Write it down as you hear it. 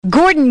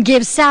Gordon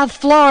gives South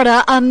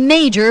Florida a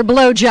major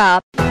blowjob.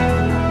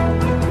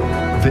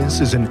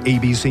 This is an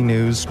ABC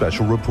News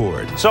special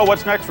report. So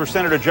what's next for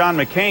Senator John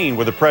McCain?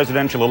 With the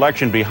presidential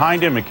election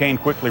behind him, McCain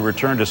quickly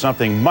returned to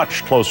something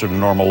much closer to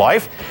normal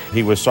life.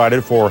 He was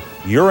cited for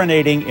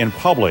urinating in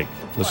public.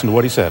 Listen to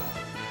what he said.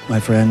 My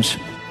friends,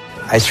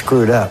 I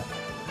screwed up.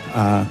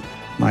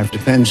 My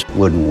defense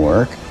wouldn't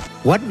work.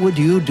 What would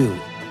you do?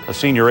 A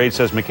senior aide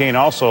says McCain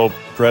also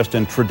dressed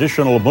in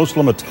traditional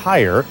Muslim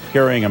attire,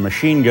 carrying a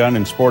machine gun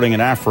and sporting an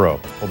afro.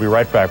 We'll be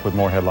right back with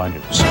more headline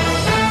news.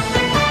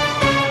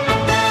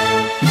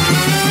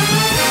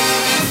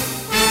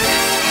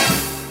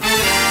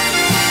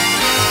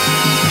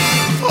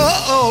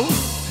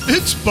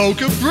 It's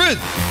Boca Brit,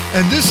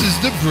 and this is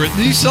the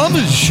Brittany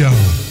Summers Show.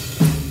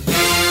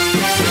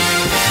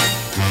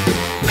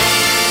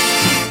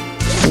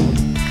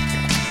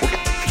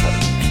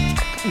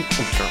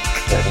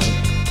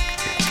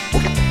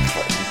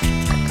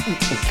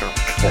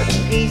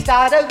 He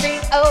started being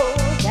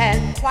old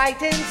and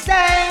quite insane.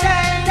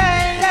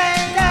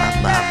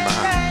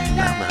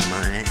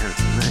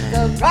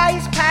 The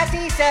rice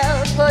patty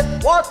sells put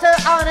water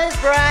on his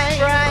brain.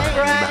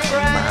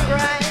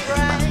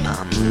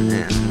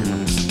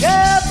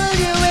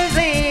 W is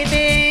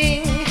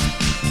leaving,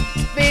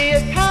 the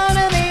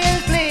economy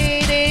is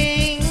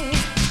bleeding,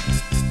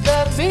 the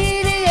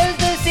media is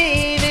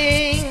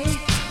deceiving,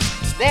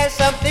 there's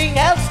something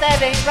else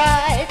that ain't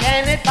right,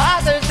 and it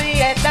bothers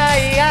me at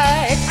night.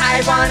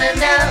 I wanna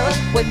know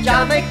what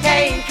John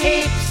McCain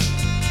keeps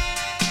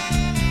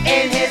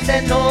in his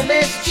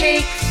enormous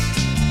cheeks.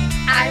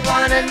 I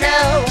wanna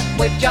know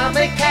what John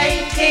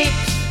McCain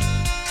keeps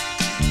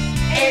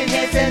in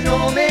his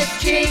enormous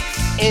cheeks.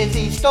 Is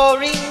he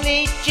storing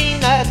lychee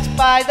nuts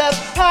by the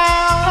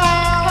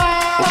pound?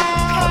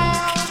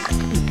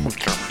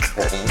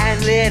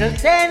 And little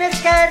tennis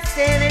skirts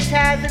in it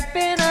hasn't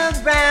been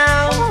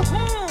around.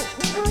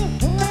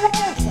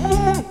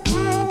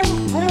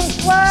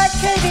 What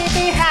could he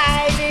be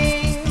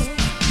hiding?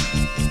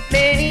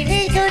 Many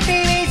he could be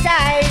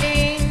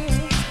reciting.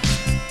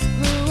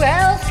 Who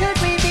else could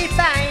we be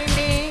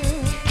finding?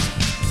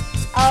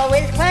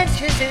 Always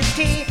clenches his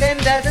teeth and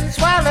doesn't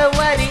swallow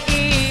what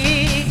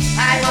he eats.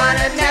 I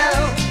wanna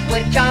know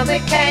what John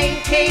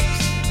McCain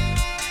keeps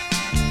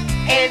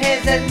in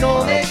his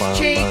enormous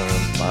cheeks.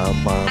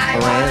 I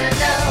wanna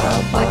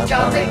know what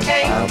John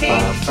McCain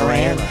keeps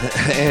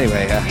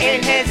Anyway,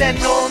 in his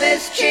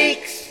enormous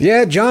cheeks.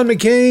 Yeah, John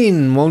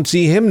McCain. Won't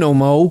see him no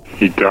mo.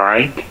 He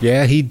died?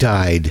 Yeah, he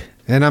died.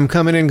 And I'm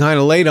coming in kind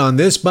of late on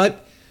this,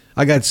 but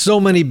I got so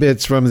many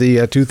bits from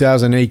the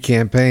 2008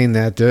 campaign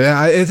that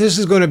this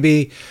is going to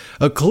be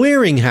a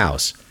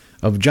clearinghouse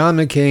of John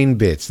McCain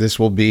bits. This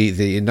will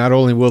be not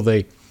only will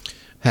they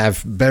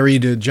have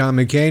buried John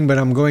McCain, but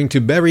I'm going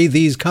to bury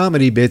these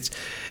comedy bits,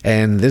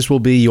 and this will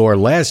be your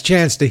last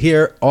chance to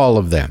hear all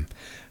of them,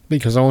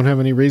 because I won't have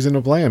any reason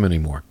to play them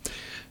anymore.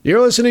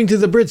 You're listening to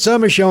the Brit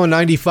Summer Show on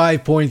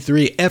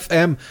 95.3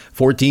 FM,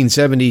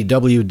 1470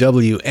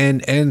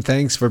 WWNN.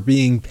 Thanks for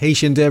being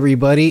patient,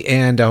 everybody,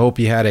 and I hope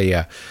you had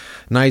a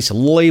nice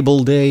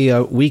Labor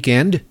Day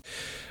weekend.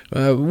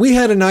 We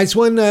had a nice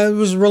one. It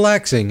was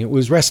relaxing. It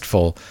was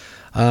restful.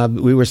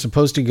 We were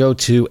supposed to go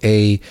to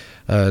a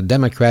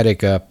Democratic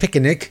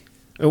picnic,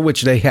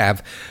 which they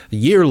have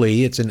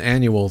yearly. It's an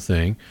annual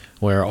thing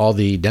where all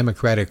the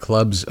Democratic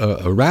clubs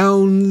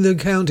around the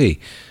county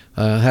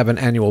have an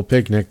annual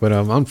picnic. But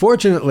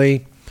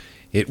unfortunately,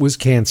 it was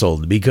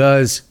canceled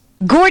because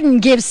Gordon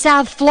gives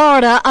South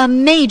Florida a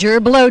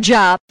major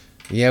blowjob.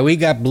 Yeah, we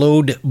got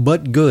blowed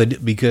but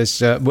good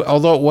because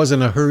although it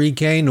wasn't a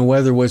hurricane, the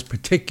weather was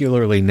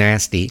particularly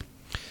nasty.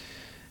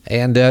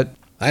 And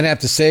I'd have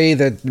to say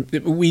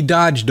that we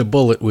dodged a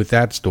bullet with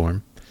that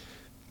storm.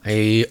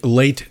 A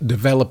late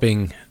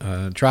developing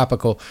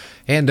tropical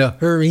and a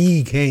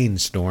hurricane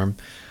storm.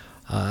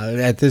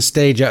 At this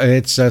stage,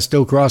 it's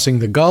still crossing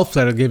the Gulf.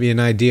 That'll give you an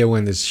idea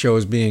when this show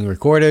is being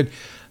recorded,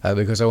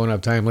 because I won't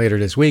have time later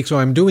this week. So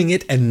I'm doing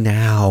it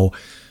now.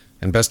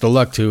 And best of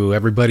luck to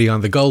everybody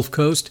on the Gulf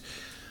Coast.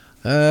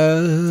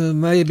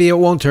 Maybe it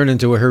won't turn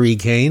into a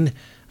hurricane.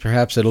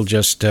 Perhaps it'll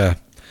just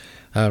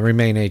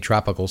remain a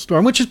tropical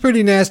storm, which is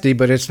pretty nasty,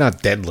 but it's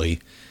not deadly.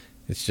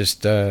 It's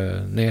just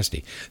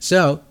nasty.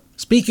 So,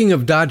 speaking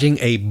of dodging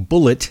a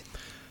bullet,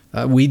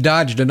 we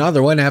dodged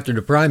another one after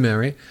the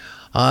primary.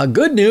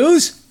 Good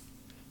news.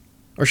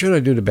 Or should I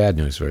do the bad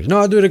news first? No,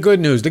 I'll do the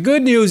good news. The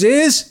good news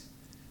is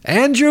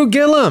Andrew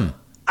Gillum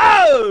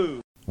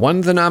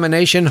won the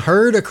nomination,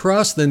 heard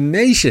across the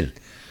nation.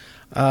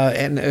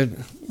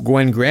 And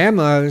Gwen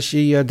Graham,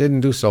 she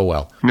didn't do so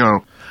well.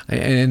 No.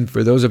 And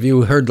for those of you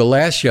who heard the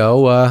last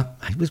show, I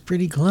was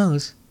pretty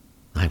close.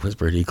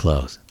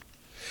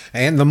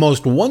 And the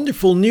most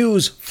wonderful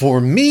news for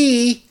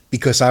me,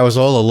 because I was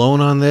all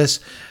alone on this,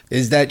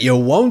 is that you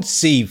won't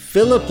see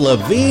Philip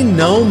Levine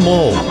no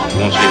more.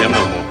 Won't see him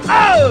no more.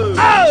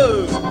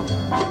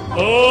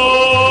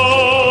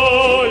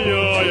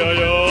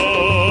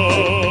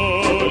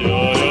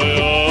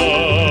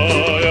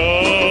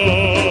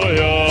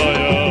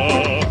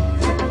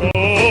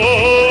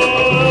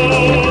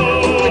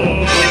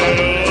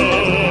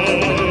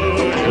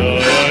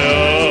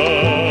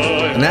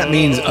 that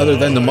means other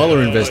than the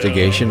Mueller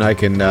investigation, I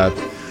can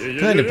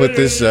kind of put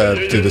this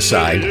to the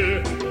side.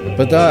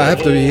 But you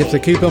have to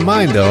keep in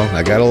mind, though,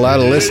 I got a lot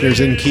of listeners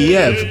in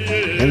Kiev,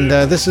 and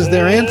this is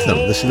their anthem.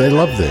 They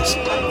love this.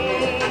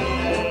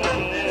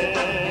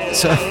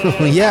 So,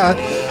 yeah,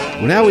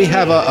 now we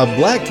have a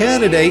black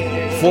candidate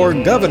for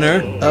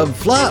governor of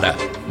Florida.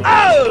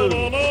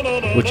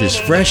 Oh! Which is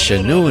fresh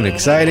and new and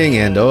exciting,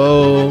 and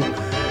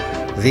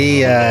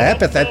the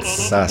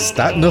epithets are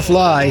starting to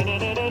fly.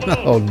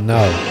 Oh,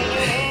 no.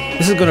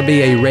 This is going to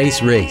be a race,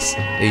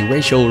 a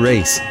racial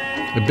race.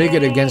 A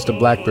bigot against a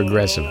black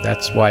progressive.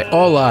 That's why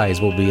all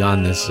eyes will be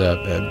on this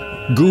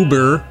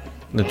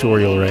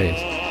gubernatorial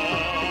race.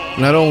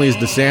 Not only is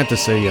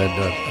DeSantis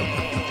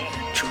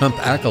a Trump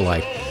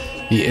acolyte,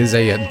 he is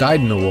a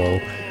dyed-in-the-wool,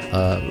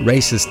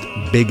 racist,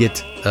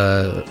 bigot,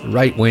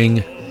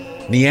 right-wing,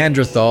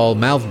 Neanderthal,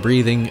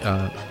 mouth-breathing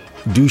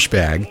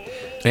douchebag.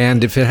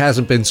 And if it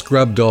hasn't been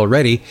scrubbed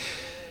already,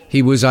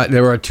 he was.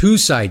 There are two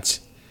sites.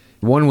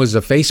 One was a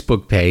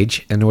Facebook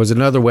page, and there was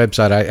another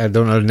website. I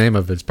don't know the name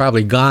of it. It's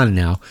probably gone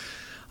now.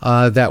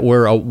 That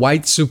were a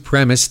white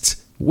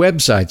supremacist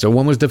website. So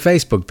one was the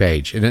Facebook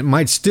page, and it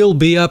might still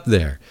be up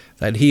there.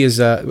 That he was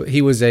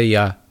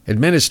a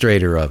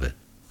administrator of it.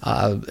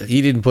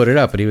 He didn't put it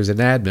up, but he was an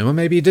admin. Well,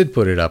 maybe he did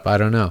put it up. I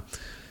don't know.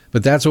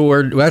 But that's what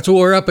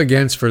we're up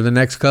against for the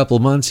next couple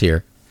of months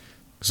here.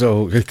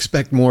 So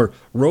expect more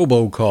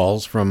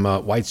robocalls from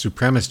white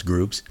supremacist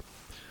groups.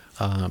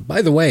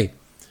 By the way,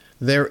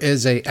 there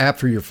is an app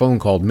for your phone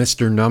called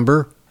Mr.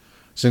 Number.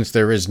 Since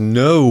there is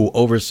no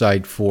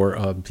oversight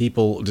for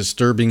people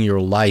disturbing your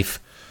life,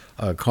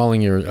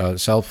 calling your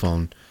cell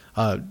phone,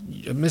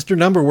 Mr.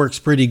 Number works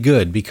pretty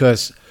good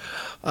because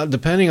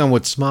depending on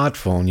what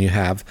smartphone you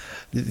have,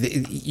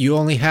 you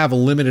only have a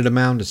limited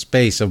amount of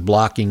space of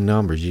blocking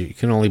numbers. You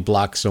can only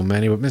block so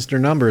many, but Mr.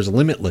 Number is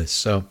limitless.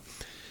 So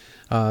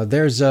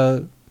there's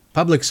a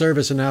public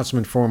service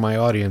announcement for my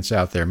audience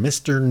out there.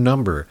 Mr.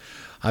 Number.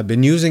 I've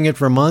been using it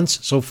for months.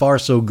 So far,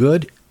 so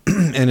good.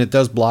 And it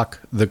does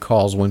block the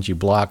calls once you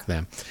block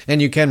them. And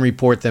you can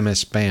report them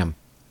as spam.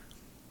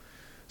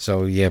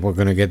 So, yeah, we're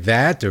going to get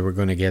that. Or we're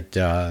going to get...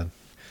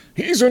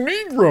 he's a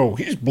Negro.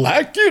 He's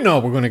black.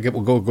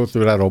 We'll go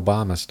through that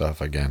Obama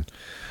stuff again.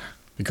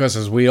 Because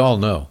as we all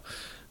know,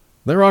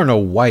 there are no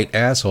white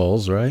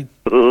assholes, right?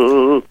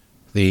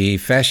 The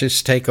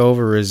fascist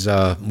takeover is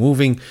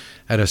moving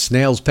at a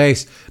snail's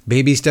pace,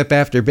 baby step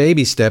after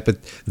baby step. But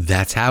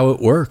that's how it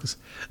works.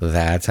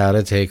 That's how the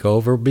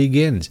takeover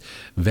begins.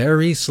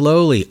 Very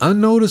slowly,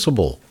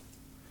 unnoticeable.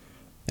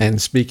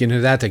 And speaking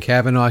of that, the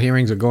Kavanaugh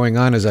hearings are going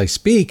on as I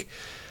speak.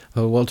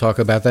 We'll talk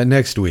about that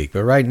next week.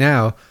 But right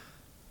now,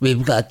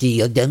 we've got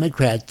the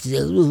Democrats.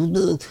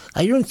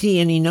 I don't see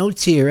any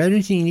notes here. I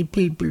don't see any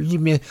papers.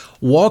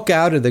 Walk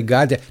out of the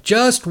goddamn...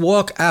 Just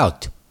walk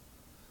out.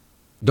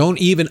 Don't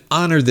even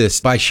honor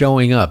this by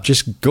showing up.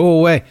 Just go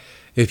away.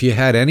 If you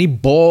had any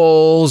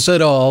balls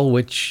at all,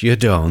 which you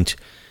don't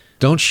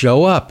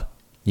show up.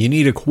 You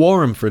need a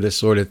quorum for this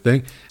sort of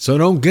thing, so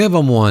don't give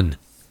them one.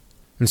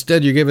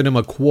 Instead, you're giving them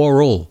a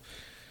quarrel.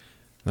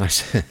 I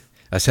said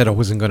I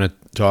wasn't going to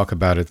talk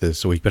about it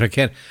this week, but I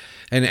can't.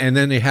 And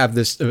then they have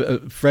this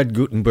Fred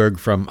Gutenberg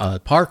from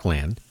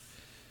Parkland.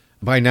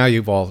 By now,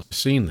 you've all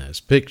seen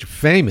this picture.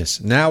 Famous.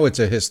 Now it's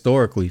a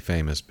historically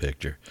famous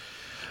picture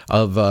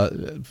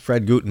of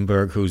Fred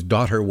Gutenberg, whose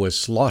daughter was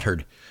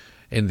slaughtered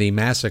in the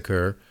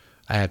massacre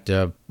at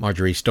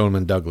Marjorie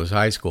Stoneman Douglas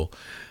High School.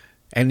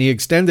 And he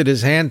extended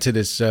his hand to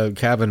this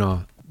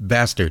Kavanaugh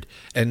bastard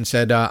and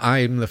said, I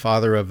am the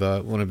father of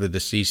one of the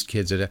deceased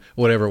kids,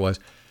 whatever it was.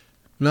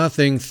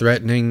 Nothing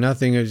threatening,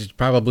 nothing. It was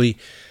probably,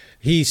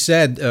 he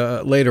said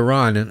later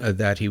on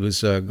that he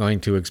was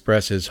going to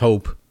express his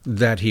hope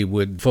that he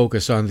would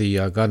focus on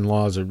the gun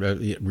laws or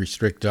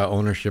restrict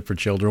ownership for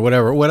children,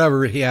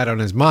 whatever he had on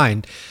his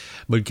mind.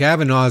 But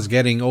Kavanaugh is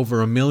getting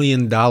over $1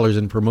 million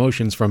in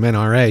promotions from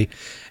NRA,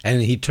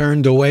 and he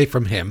turned away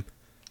from him.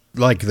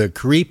 Like the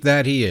creep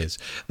that he is,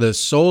 the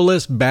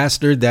soulless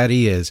bastard that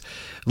he is.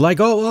 Like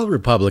all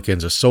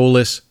Republicans are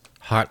soulless,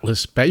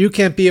 heartless. You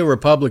can't be a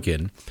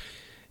Republican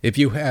if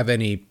you have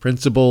any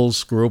principles,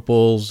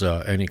 scruples,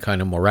 any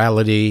kind of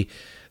morality.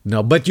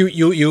 No, but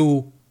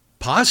you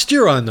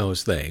posture on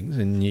those things,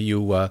 and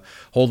you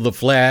hold the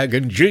flag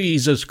and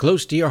Jesus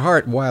close to your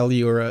heart while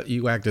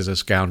you act as a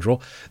scoundrel.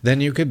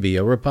 Then you could be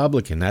a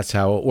Republican. That's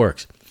how it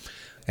works.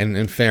 And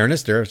in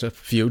fairness, there's a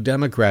few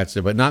Democrats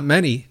there, but not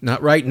many.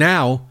 Not right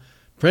now.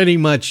 Pretty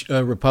much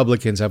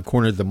Republicans have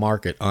cornered the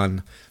market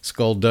on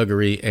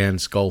skullduggery and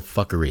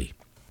skullfuckery.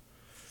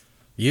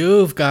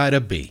 You've got to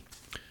be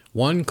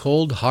one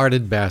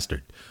cold-hearted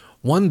bastard,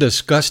 one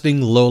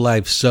disgusting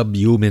low-life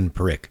subhuman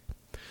prick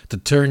to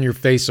turn your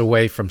face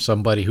away from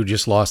somebody who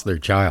just lost their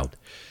child.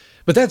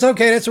 But that's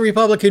okay. That's a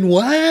Republican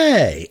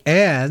way.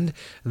 And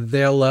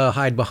they'll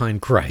hide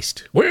behind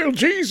Christ. Well,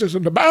 Jesus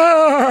and the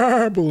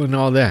Bible and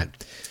all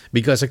that.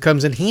 Because it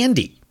comes in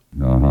handy.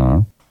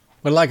 Uh-huh.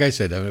 But like I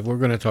said, we're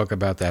going to talk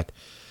about that.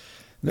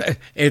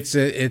 It's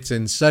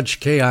in such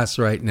chaos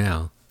right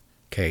now.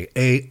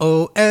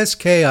 Chaos,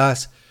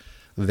 chaos.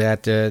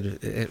 that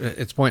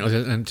it's pointless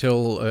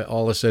until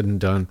all is said and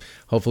done.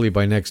 Hopefully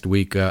by next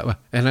week. And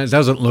it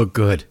doesn't look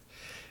good.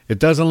 It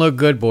doesn't look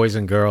good, boys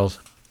and girls.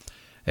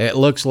 It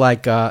looks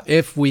like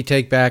if we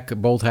take back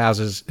both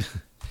houses,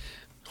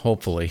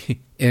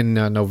 hopefully, in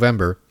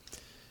November,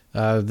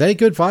 they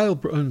could file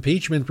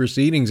impeachment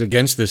proceedings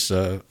against this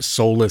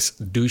soulless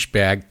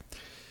douchebag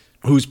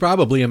who's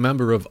probably a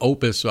member of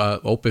Opus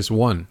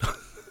 1.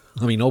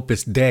 I mean,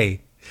 Opus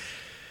Dei.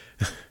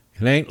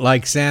 It ain't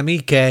like Sammy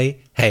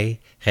K. Hey,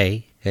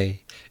 hey,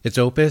 hey. It's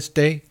Opus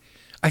Dei.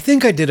 I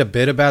think I did a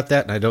bit about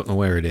that, and I don't know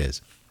where it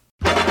is.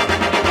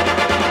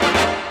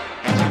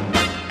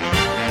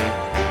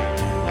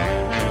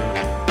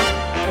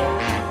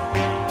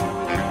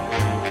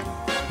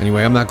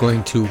 Anyway, I'm not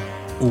going to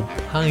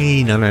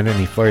opine on it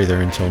any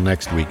further until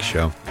next week's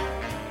show.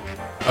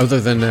 Other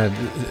than that,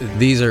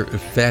 these are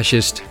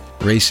fascist,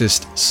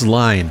 racist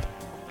slime.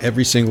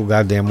 Every single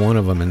goddamn one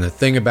of them. And the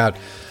thing about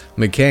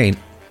McCain,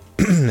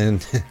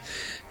 and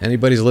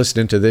anybody's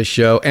listening to this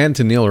show and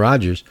to Neil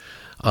Rogers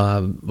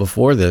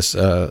before this,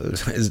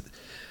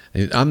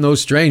 I'm no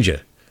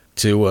stranger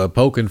to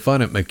poking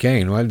fun at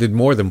McCain. Well, I did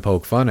more than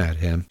poke fun at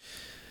him.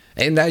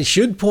 And I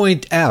should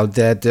point out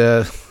that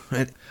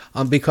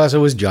because it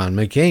was John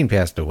McCain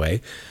passed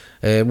away,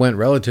 it went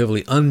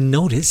relatively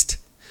unnoticed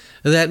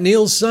that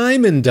Neil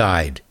Simon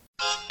died.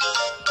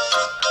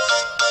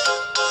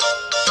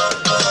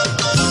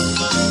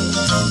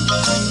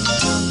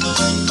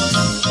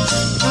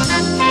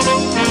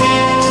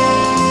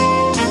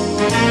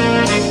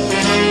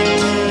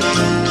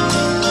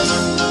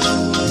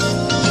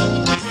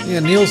 Yeah,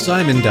 Neil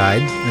Simon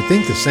died, I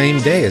think the same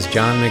day as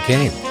John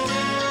McCain.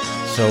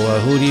 So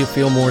who do you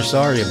feel more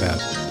sorry about?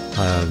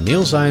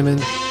 Neil Simon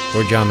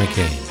or John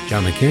McCain?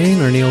 John McCain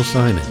or Neil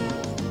Simon?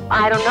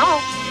 I don't know.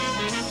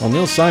 Well,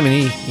 Neil Simon,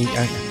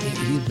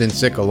 he's been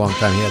sick a long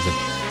time. He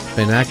hasn't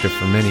been active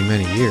for many,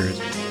 many years.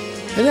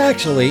 And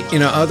actually,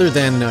 other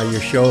than your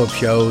show of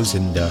shows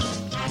and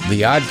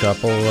The Odd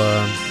Couple,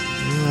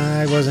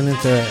 I wasn't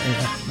into,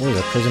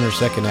 Prisoner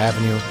Second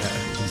Avenue,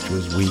 which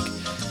was weak.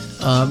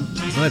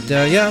 But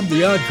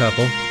The Odd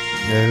Couple.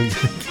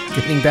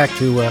 Getting back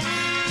to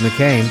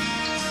McCain,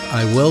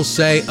 I will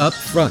say up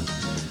front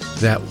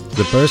that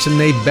the person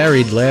they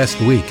buried last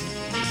week,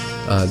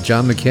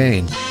 John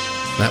McCain,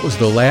 that was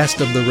the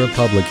last of the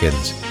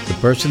Republicans. The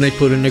person they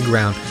put in the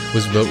ground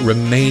was the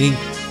remaining.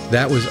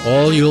 That was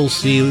all you'll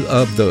see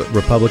of the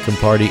Republican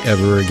Party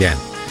ever again.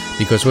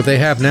 Because what they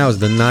have now is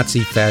the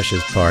Nazi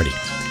fascist party.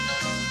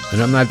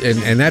 And I'm not,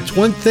 and that's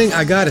one thing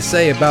I got to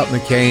say about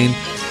McCain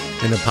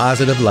in a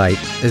positive light,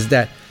 is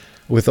that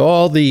with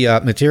all the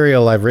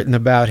material I've written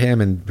about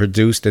him and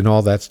produced and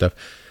all that stuff,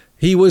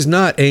 he was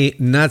not a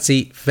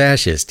Nazi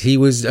fascist. He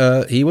was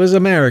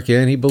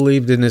American. He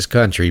believed in his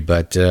country,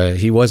 but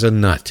he was a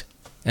nut.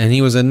 And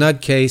he was a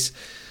nutcase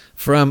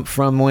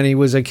from when he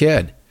was a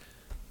kid.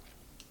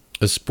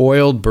 A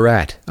spoiled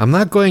brat. I'm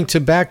not going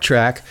to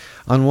backtrack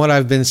on what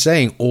I've been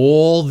saying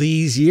all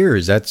these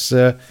years. That's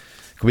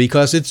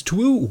because it's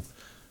true.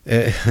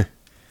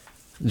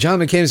 John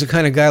McCain is the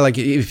kind of guy, like,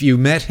 if you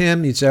met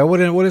him, you'd say, oh, what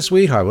a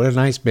sweetheart, what a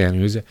nice man.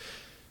 He was a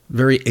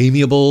very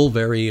amiable,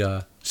 very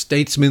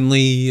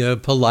statesmanly,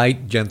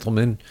 polite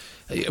gentleman.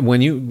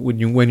 When you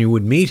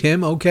would meet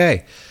him,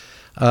 okay.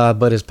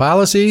 But his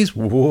policies,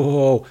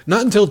 whoa,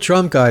 not until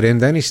Trump got in,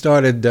 then he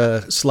started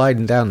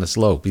sliding down the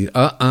slope.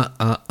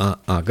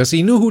 Because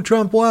he knew who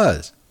Trump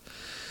was.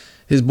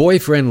 His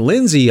boyfriend,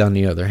 Lindsay, on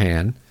the other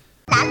hand,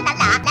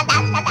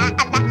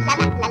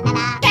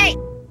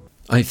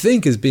 I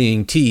think is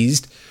being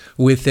teased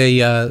with a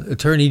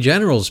attorney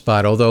general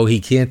spot, although he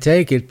can't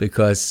take it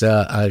because,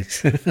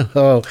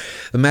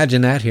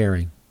 imagine that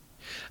hearing.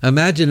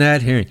 Imagine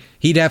that hearing.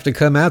 He'd have to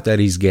come out that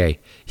he's gay.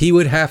 He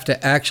would have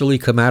to actually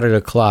come out of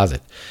the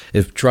closet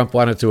if Trump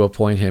wanted to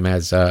appoint him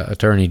as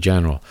attorney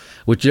general.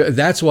 Which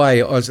that's why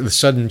it was the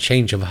sudden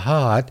change of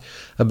heart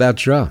about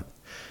Trump.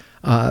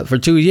 For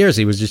 2 years,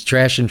 he was just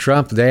trashing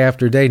Trump day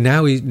after day.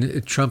 Now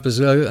Trump is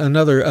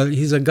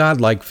he's a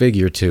godlike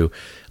figure to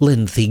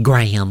Lindsey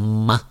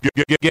Graham.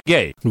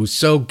 Gay. Who's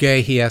so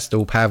gay he has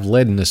to have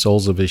lead in the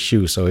soles of his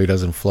shoes so he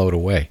doesn't float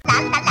away.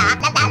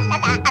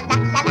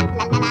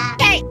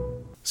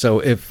 So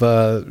if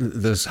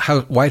this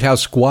White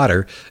House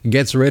squatter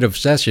gets rid of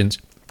Sessions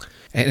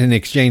and in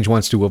exchange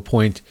wants to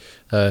appoint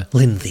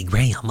Lindsey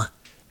Graham,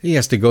 he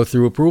has to go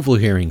through approval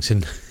hearings.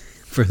 And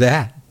for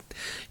that,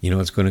 you know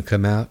what's going to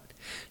come out?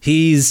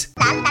 He's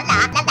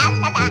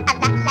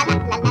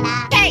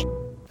gay.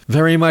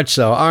 Very much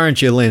so,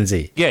 aren't you,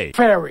 Lindsay? Gay.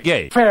 Fairy.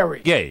 Gay.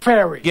 Fairy. Gay.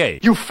 Fairy. Gay.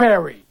 You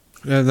fairy.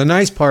 The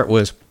nice part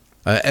was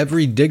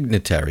every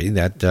dignitary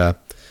that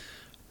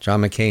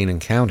John McCain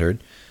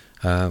encountered,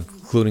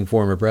 including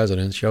former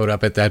presidents, showed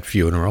up at that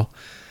funeral.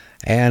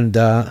 And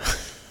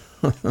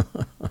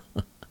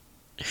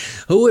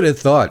who would have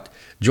thought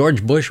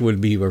George Bush would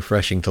be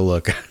refreshing to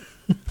look at?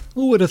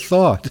 Who would have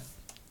thought?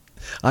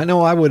 I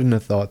know I wouldn't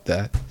have thought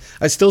that.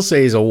 I still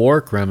say he's a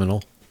war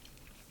criminal.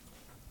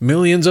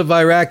 Millions of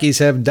Iraqis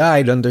have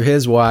died under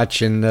his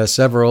watch, and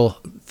several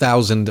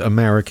 1,000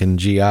 American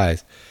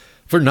GIs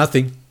for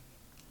nothing.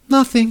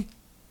 Nothing.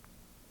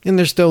 And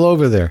they're still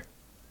over there.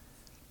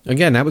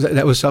 Again, that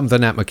was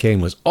something that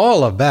McCain was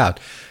all about.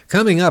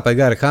 Coming up, I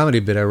got a comedy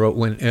bit I wrote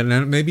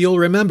and maybe you'll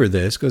remember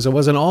this because it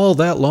wasn't all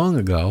that long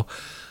ago,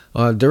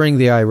 during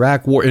the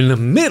Iraq War, in the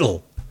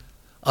middle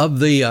of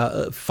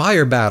the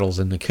fire battles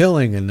and the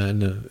killing and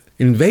the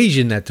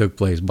invasion that took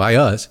place by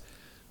us.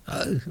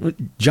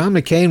 John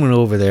McCain went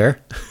over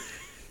there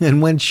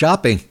and went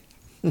shopping.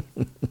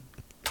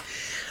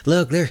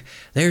 Look,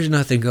 there's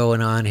nothing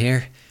going on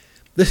here.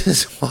 This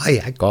is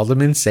why I called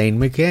him Insane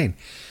McCain.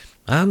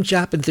 I'm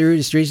chopping through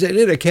the streets.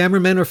 The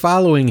cameramen are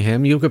following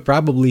him. You could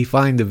probably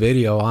find the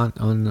video on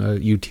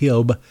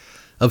YouTube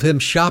of him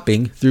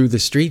shopping through the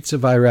streets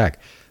of Iraq.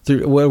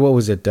 Through what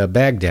was it?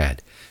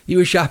 Baghdad. He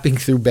was shopping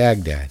through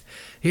Baghdad.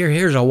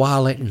 Here's a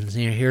wallet and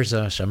here's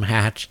some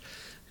hats.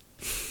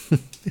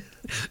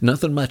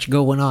 Nothing much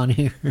going on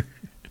here.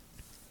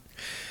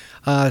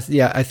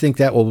 Yeah, I think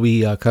that will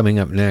be coming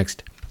up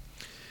next.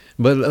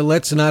 But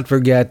let's not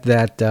forget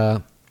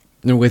that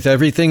with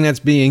everything that's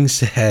being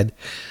said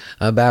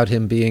about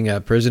him being a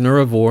prisoner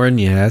of war,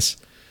 and yes,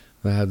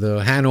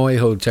 the Hanoi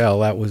Hotel,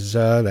 that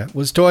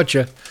was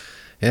torture.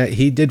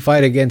 He did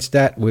fight against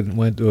that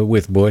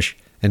with Bush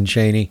and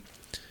Cheney.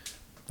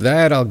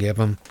 That I'll give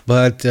him.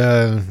 But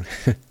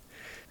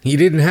he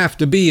didn't have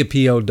to be a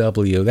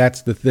POW.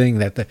 That's the thing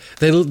that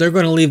they're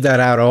going to leave that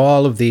out of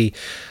all of the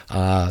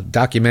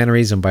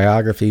documentaries and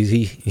biographies.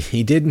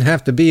 He didn't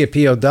have to be a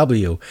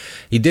POW.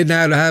 He did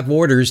not have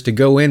orders to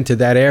go into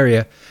that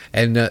area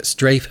and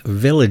strafe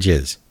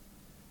villages.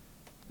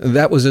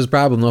 That was his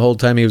problem the whole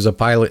time he was a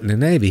pilot in the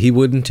Navy. He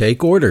wouldn't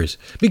take orders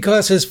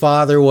because his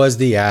father was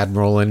the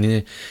admiral.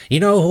 And you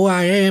know who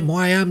I am?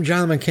 Why, I'm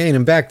John McCain.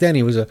 And back then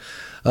he was a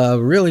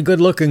really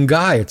good-looking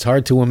guy. It's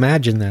hard to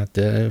imagine that.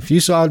 If you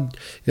saw,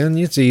 and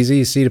it's easy,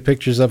 you see the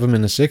pictures of him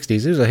in the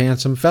 60s. He was a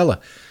handsome fella.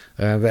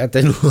 That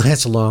didn't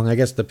last long. I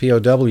guess the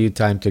POW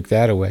time took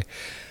that away.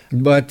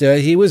 But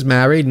he was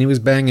married, and he was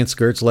banging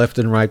skirts left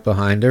and right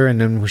behind her.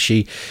 And then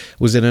she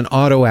was in an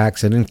auto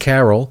accident,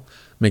 Carol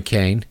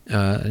McCain,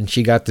 and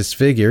she got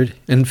disfigured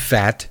and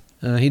fat.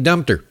 He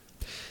dumped her.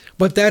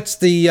 But that's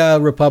the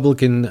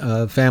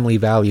Republican family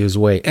values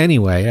way.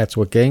 Anyway, that's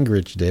what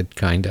Gingrich did,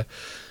 kind of.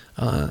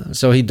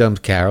 So he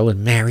dumped Carol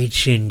and married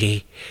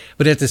Cindy.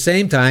 But at the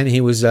same time,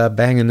 he was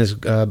banging this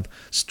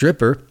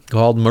stripper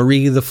called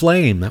Marie the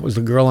Flame. That was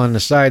the girl on the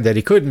side that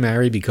he couldn't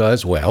marry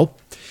because, well,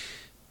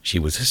 she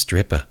was a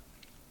stripper.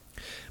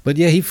 But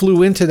yeah, he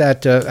flew into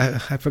that,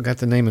 I forgot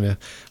the name of it.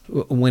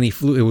 When he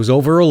flew, it was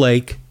over a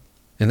lake,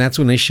 and that's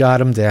when they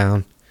shot him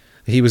down.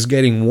 He was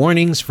getting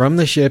warnings from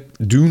the ship,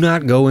 do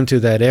not go into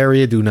that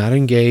area, do not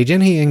engage.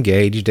 And he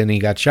engaged, and he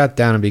got shot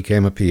down and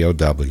became a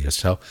POW.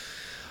 So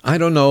I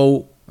don't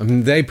know. I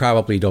mean, they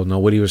probably don't know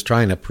what he was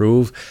trying to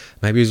prove.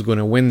 Maybe he was going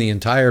to win the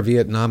entire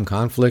Vietnam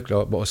conflict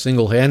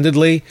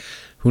single-handedly.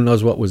 Who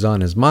knows what was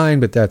on his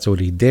mind, but that's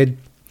what he did.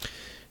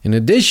 In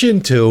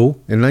addition to,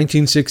 in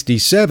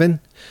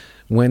 1967,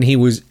 when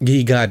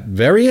he got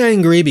very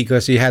angry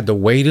because he had to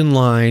wait in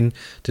line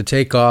to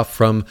take off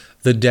from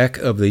the deck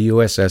of the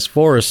USS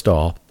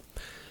Forrestal.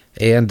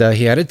 And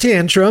he had a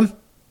tantrum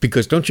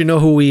because don't you know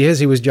who he is?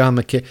 He was John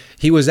McCain.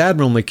 He was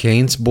Admiral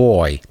McCain's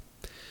boy.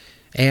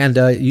 And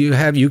you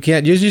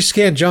just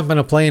can't jump in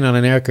a plane on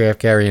an aircraft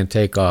carrier and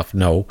take off.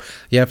 No,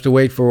 you have to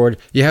wait for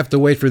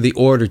the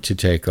order to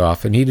take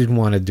off. And he didn't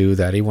want to do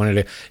that. He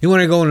wanted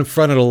to go in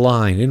front of the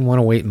line. He didn't want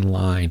to wait in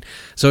line.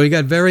 So he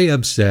got very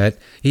upset.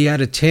 He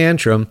had a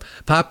tantrum,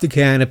 popped the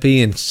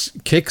canopy, and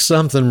kicked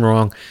something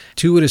wrong.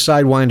 2 of the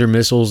Sidewinder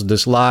missiles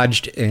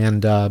dislodged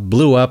and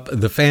blew up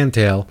the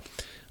fantail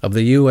of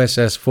the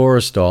USS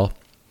Forrestal,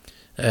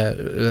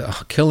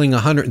 killing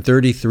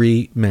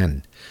 133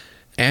 men.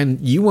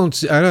 And you won't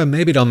see, I don't know,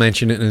 maybe they'll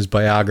mention it in his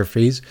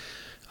biographies.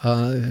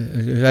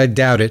 I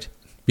doubt it,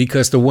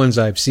 because the ones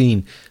I've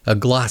seen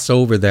gloss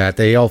over that.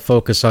 They all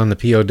focus on the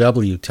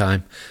POW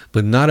time,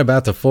 but not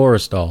about the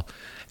Forrestal.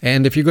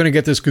 And if you're going to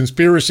get this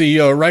conspiracy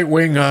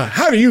right-wing,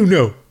 how do you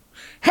know?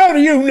 How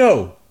do you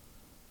know?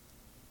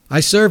 I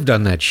served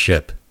on that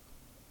ship.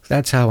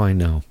 That's how I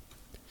know.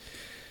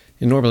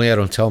 And normally I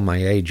don't tell my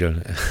age.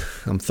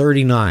 I'm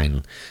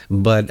 39,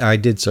 but I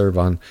did serve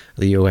on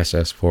the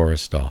USS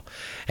Forrestal.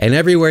 And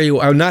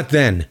everywhere not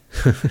then,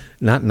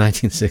 not in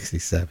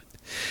 1967,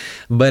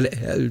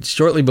 but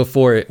shortly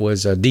before it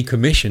was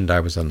decommissioned, I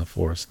was on the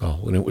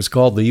Forrestal. And it was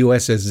called the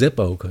USS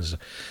Zippo because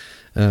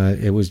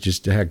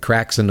it had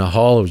cracks in the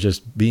hull. It was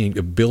just being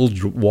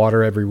bilge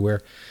water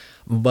everywhere.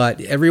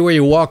 But everywhere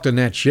you walked on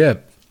that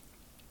ship,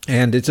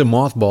 and it's in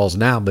mothballs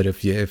now, but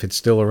if it's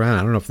still around,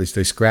 I don't know if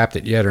they scrapped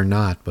it yet or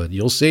not, but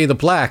you'll see the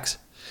plaques.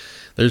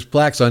 There's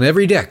plaques on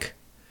every deck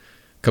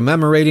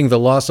commemorating the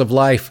loss of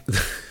life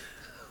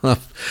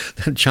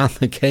that John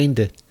McCain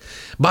did.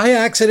 By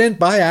accident,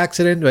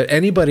 but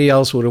anybody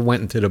else would have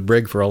went into the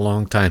brig for a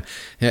long time.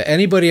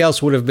 Anybody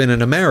else would have been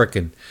an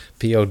American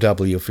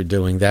POW for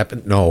doing that,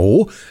 but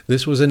no,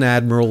 this was an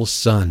admiral's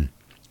son.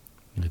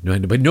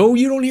 But no,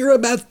 you don't hear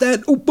about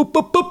that. Oop, oop,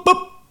 oop, oop,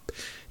 oop.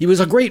 He was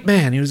a great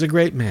man. He was a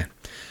great man.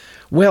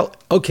 Well,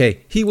 okay,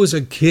 he was a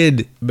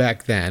kid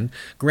back then.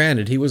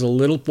 Granted, he was a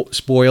little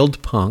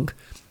spoiled punk,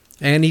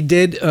 and he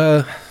did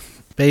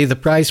pay the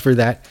price for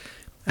that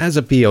as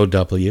a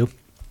POW.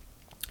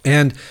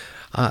 And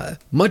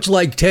much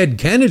like Ted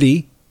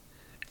Kennedy,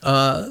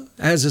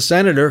 as a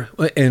senator,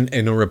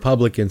 in a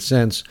Republican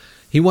sense,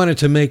 he wanted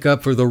to make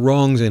up for the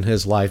wrongs in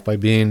his life by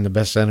being the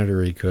best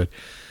senator he could.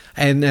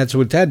 And that's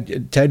what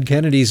Ted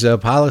Kennedy's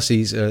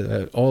policies,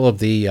 all of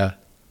the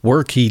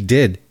work he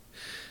did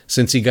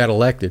since he got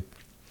elected.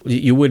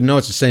 You wouldn't know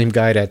it's the same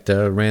guy that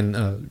ran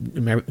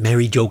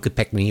Mary Jo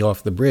Kopechne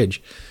off the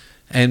bridge.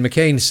 And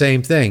McCain,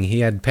 same thing. He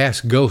had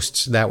past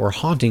ghosts that were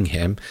haunting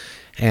him.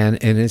 And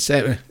in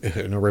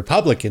a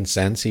Republican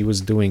sense, he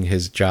was doing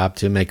his job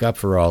to make up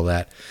for all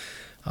that.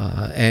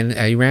 And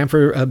he ran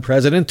for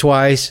president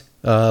twice,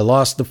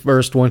 lost the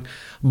first one.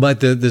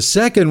 But the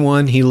second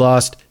one he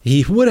lost,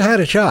 he would have had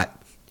a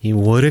shot. He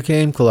would have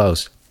came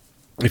close.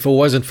 If it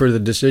wasn't for the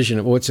decision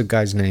of, what's the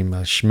guy's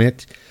name,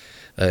 Schmidt,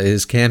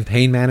 his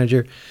campaign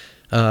manager.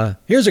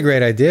 Here's a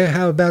great idea.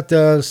 How about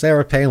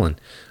Sarah Palin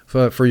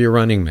for your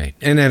running mate?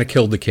 And then it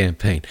killed the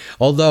campaign.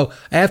 Although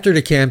after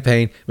the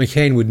campaign,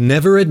 McCain would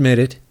never admit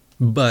it,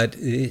 but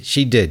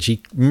she did.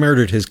 She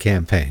murdered his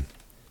campaign.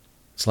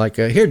 It's like,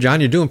 here, John,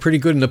 you're doing pretty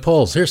good in the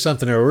polls. Here's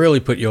something that will really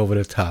put you over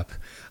the top.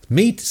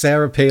 Meet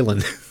Sarah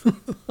Palin.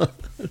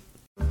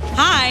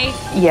 Hi.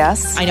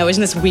 Yes. I know, isn't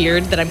this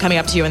weird that I'm coming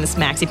up to you in this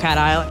maxi pad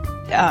aisle?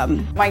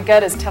 My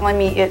gut is telling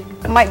me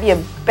it might be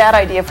a bad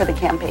idea for the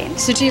campaign.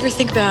 So do you ever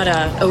think about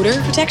odor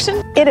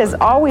protection? It has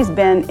always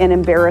been an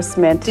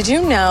embarrassment. Did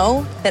you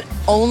know that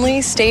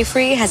only Stay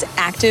Free has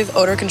active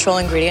odor control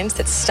ingredients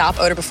that stop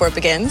odor before it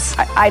begins?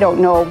 I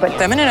don't know, but...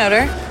 Feminine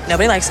odor.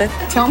 Nobody likes it.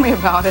 Tell me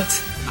about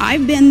it.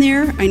 I've been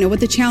there. I know what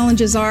the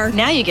challenges are.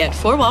 Now you get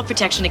 4-wall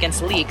protection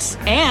against leaks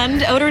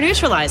and odor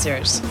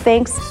neutralizers.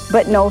 Thanks,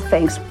 but no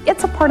thanks.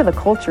 It's a part of the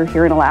culture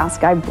here in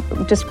Alaska.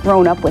 I've just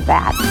grown up with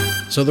that.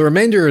 So the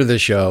remainder of the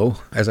show,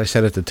 as I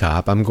said at the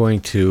top, I'm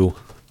going to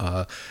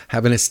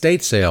have an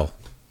estate sale.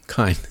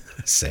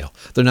 Sale.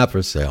 They're not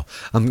for sale.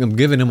 I'm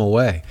giving them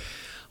away.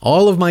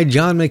 All of my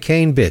John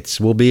McCain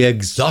bits will be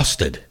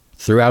exhausted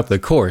throughout the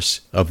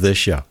course of this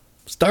show.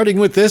 Starting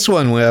with this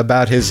one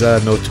about his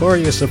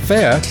notorious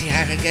affair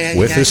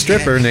with a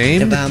stripper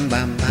named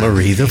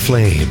Marie the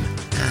Flame.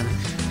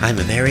 I'm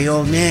a very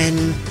old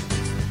man,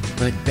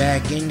 but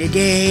back in the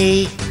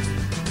day,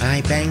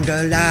 I banged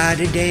a lot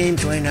of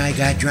dames when I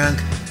got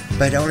drunk,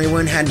 but only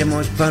one had the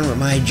most fun with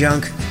my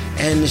junk,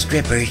 and the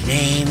stripper's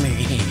name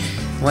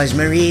was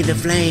Marie the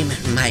Flame,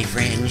 my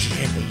friends.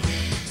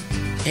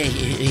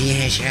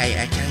 Yes,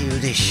 I tell you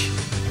this,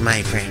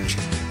 my friends.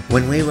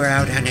 When we were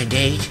out on a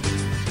date,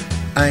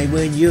 I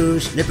would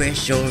use the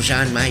bristles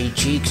on my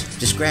cheeks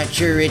to scratch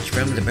her itch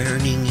from the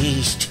burning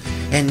east.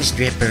 And the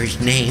stripper's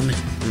name,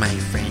 my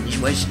friends,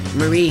 was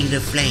Marie the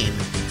Flame.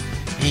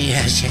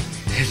 Yes,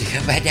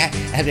 but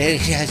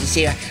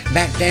see,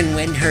 back then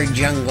when her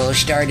jungle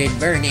started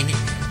burning,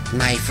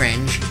 my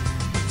friends,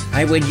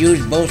 I would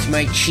use both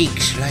my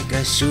cheeks like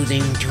a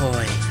soothing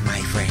toy,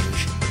 my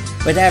friends.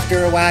 But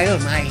after a while,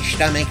 my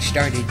stomach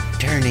started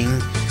turning.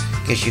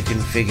 Guess you can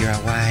figure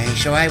out why.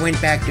 So I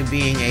went back to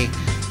being a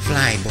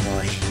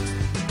flyboy.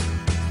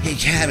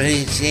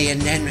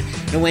 And then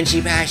when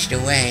she passed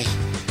away,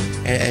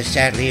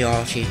 sadly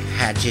all she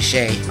had to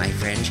say, my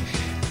friends,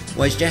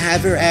 was to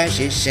have her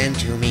ashes sent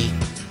to me,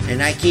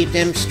 and I keep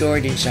them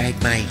stored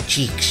inside my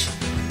cheeks.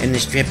 And the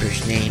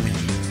stripper's name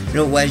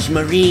was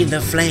Marie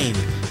the Flame,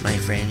 my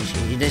friends.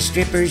 The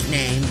stripper's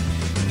name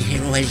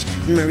was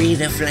Marie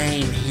the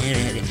Flame.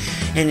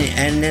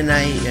 And then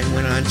I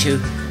went on to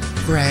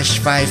crash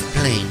 5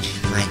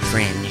 planes, my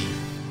friends.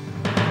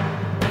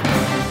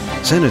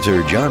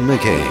 Senator John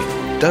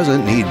McCain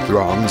doesn't need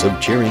throngs of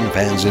cheering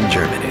fans in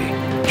Germany.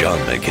 John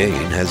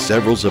McCain has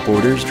several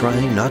supporters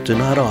trying not to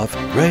nod off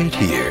right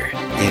here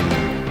in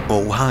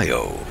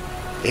Ohio.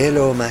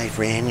 Hello, my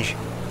friends.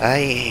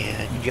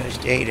 I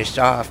just ate a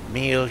soft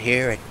meal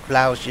here at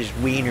Klaus's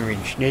Wiener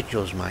and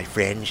Schnitzels, my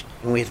friends,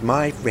 with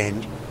my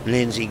friend,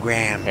 Lindsey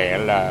Graham.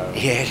 Hello.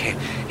 Yes,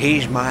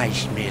 he's my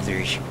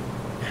Smithers.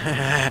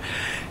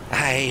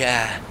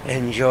 I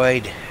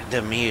enjoyed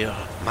the meal,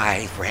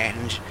 my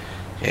friends,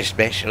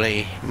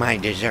 especially my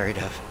dessert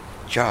of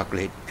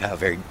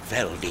chocolate-covered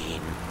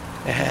Feldine.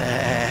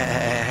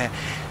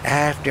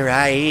 After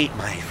I eat,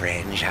 my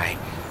friends, I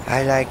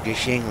like to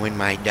sing when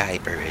my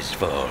diaper is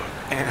full.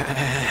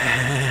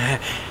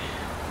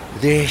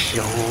 This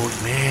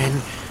old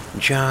man,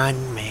 John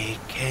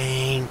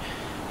McCain,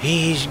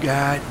 he's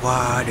got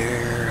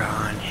water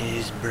on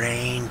his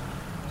brain.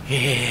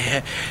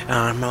 Yeah,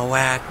 I'm a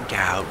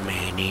whacked-out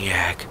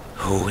maniac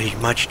who is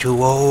much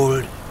too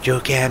old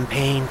to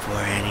campaign for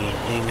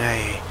anything.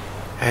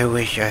 I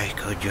wish I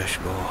could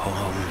just go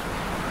home.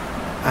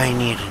 I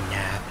need a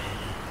nap.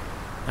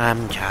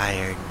 I'm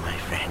tired, my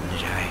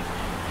friends.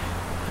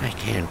 I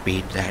can't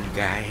beat that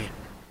guy.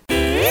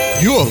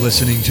 You're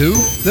listening to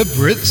The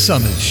Brit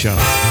Summit Show.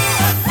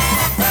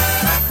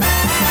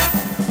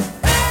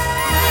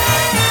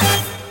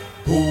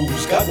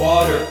 Who's got got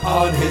water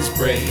on his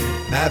brain.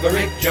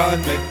 Maverick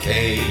John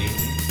McCain,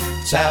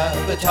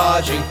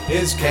 sabotaging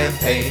his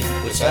campaign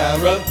with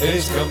Sarah,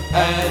 his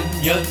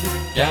companion,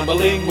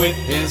 gambling with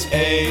his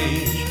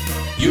age.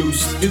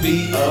 Used to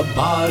be a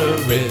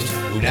moderate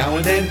who now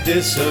and then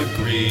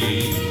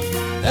disagreed.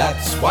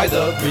 That's why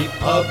the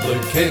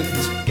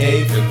Republicans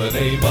gave him the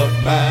name of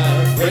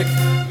Maverick,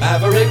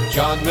 Maverick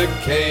John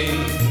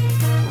McCain.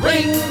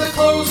 Ring the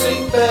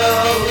closing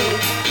bell,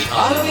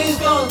 economy's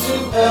gone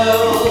to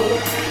hell.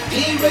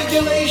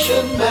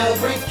 Deregulation,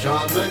 Maverick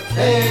John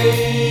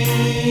McCain.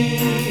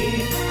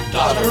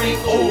 Doddering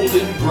old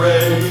and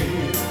gray,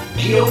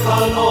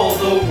 neocon all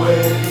the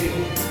way.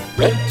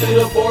 Rented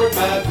a Ford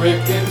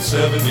Maverick in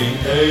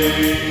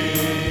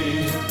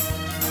 78.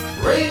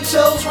 Brain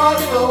cells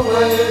rotting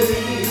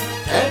away,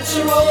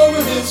 cancer all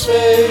over his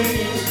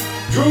face.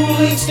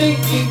 Drooling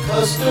stinky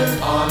custard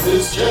on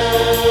his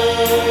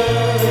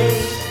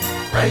chest.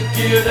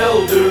 Cranky and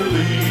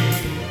elderly,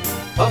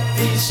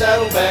 puffy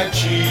saddlebag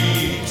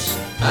cheeks.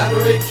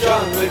 Maverick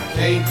John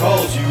McCain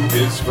calls you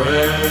his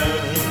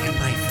friend.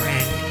 My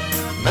friend.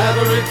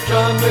 Maverick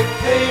John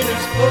McCain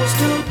is close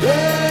to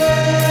death.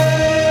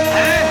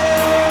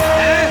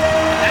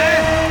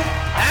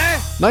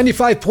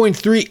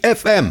 95.3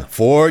 FM,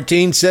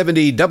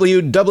 1470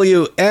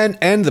 WWN,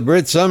 and the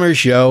Brit Summer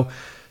Show.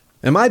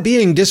 Am I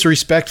being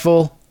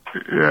disrespectful?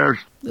 Yes.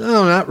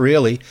 No, not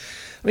really.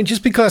 I mean,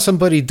 just because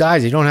somebody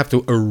dies, you don't have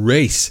to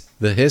erase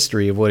the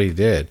history of what he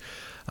did.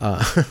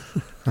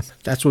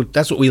 That's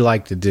what we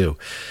like to do.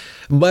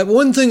 But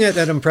one thing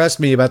that impressed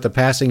me about the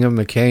passing of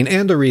McCain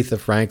and Aretha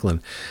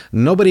Franklin,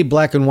 nobody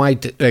black and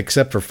white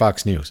except for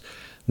Fox News.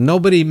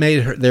 Nobody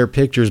made their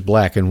pictures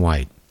black and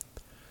white.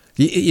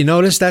 You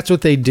notice that's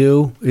what they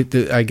do?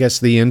 I guess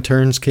the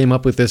interns came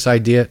up with this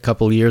idea a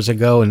couple years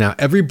ago, and now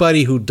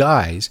everybody who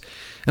dies,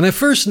 and I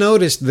first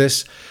noticed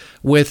this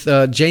with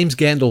James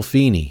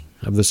Gandolfini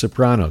of The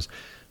Sopranos.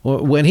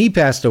 When he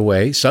passed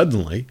away,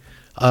 suddenly,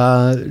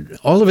 all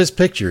of his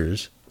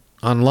pictures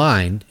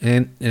online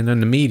and in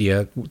the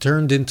media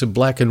turned into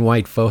black and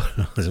white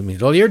photos. I mean,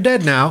 well, you're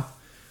dead now.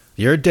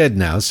 You're dead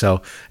now,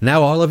 so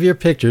now all of your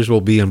pictures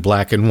will be in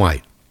black and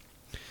white.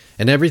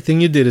 And everything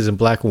you did is in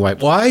black and white.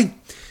 Why?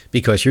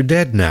 Because you're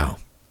dead now.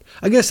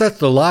 I guess that's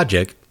the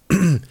logic.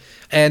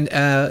 And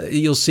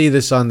you'll see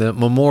this on the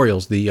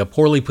memorials, the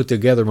poorly put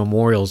together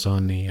memorials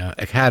on the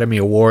Academy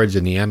Awards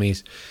and the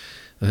Emmys.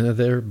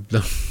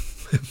 The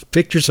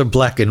pictures are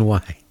black and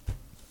white.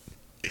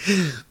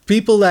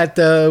 People that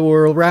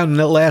were around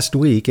last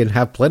week and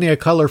have plenty of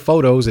color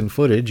photos and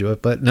footage,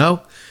 but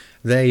no,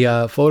 they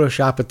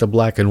Photoshop it to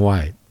black and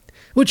white,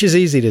 which is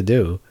easy to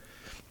do.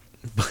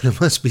 But it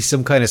must be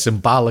some kind of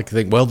symbolic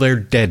thing. Well, they're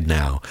dead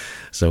now.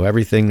 So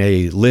everything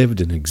they lived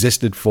and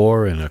existed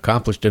for and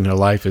accomplished in their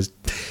life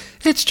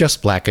it's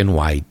just black and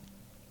white.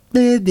 So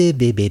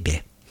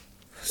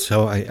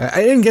I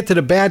didn't get to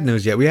the bad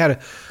news yet. We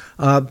had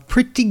a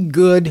pretty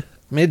good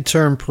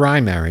midterm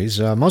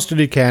primaries. Most of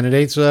the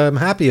candidates I'm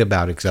happy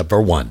about, except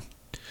for one.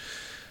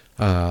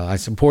 I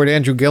support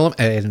Andrew Gillum,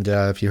 and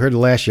if you heard the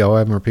last show,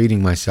 I'm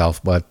repeating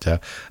myself,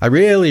 but I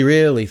really,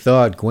 really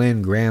thought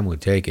Gwen Graham would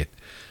take it.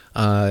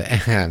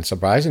 And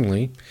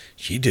surprisingly,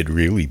 she did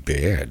really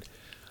bad.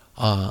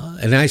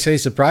 And I say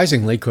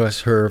surprisingly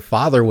because her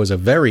father was a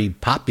very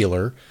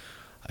popular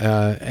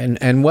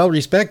and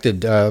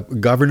well-respected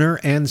governor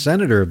and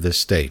senator of this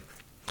state.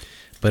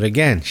 But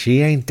again,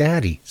 she ain't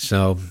daddy.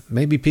 So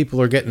maybe people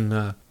are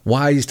getting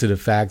wise to the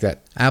fact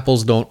that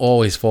apples don't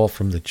always fall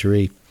from the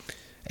tree.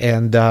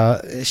 And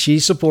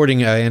she's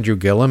supporting Andrew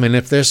Gillum. And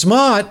if they're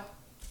smart,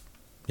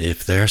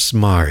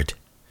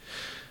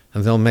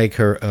 and they'll make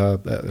her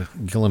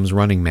Gillum's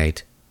running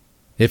mate.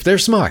 If they're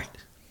smart.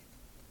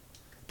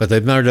 But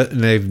they've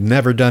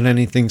never done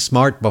anything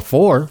smart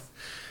before.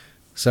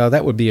 So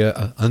that would be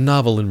a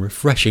novel and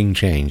refreshing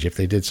change if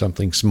they did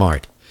something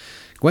smart.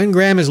 Gwen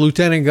Graham as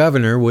lieutenant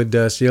governor would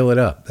seal it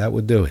up. That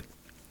would do it.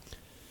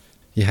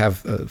 You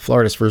have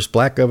Florida's first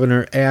black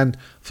governor and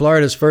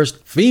Florida's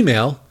first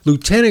female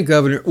lieutenant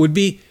governor would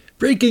be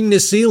breaking the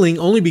ceiling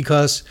only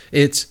because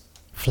it's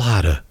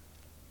Florida.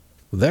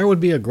 There would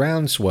be a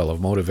groundswell of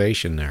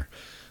motivation there.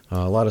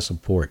 A lot of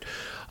support.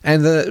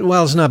 And,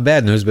 it's not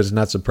bad news, but it's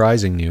not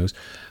surprising news.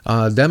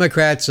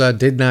 Democrats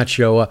did not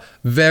show up.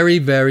 Very,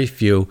 very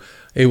few.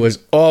 It was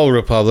all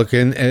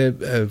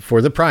Republican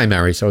for the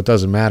primary, so it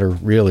doesn't matter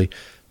really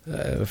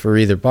for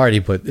either party.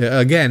 But,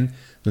 again,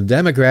 the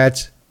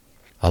Democrats,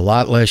 a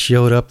lot less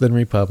showed up than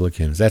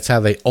Republicans. That's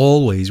how they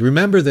always.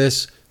 Remember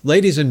this,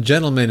 ladies and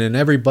gentlemen, and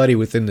everybody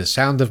within the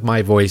sound of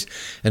my voice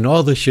and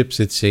all the ships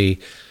at sea.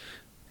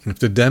 If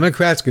the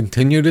Democrats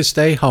continue to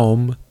stay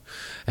home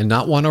and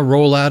not want to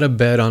roll out of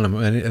bed on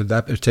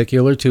that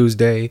particular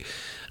Tuesday,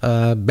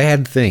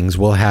 bad things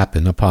will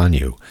happen upon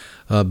you.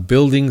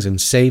 Buildings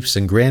and safes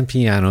and grand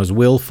pianos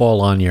will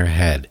fall on your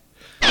head.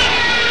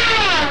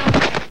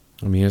 I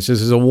mean, this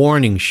is a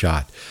warning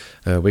shot.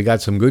 We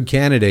got some good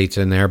candidates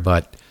in there,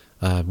 but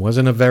it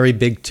wasn't a very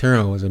big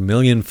turnout. It was 1.5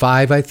 million,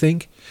 I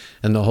think,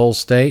 in the whole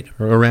state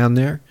or around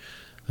there.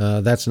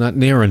 That's not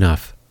near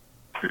enough.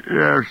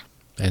 Yes.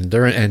 And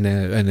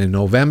in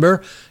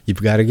November,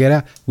 you've got to get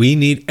out. We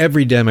need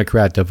every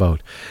Democrat to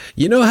vote.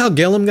 You know how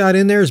Gillum got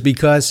in there is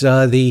because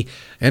the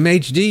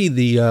MHD,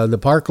 the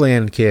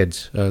Parkland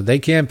kids, they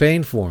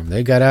campaigned for him.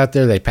 They got out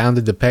there, they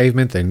pounded the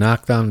pavement, they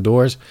knocked on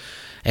doors,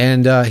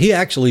 and he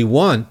actually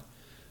won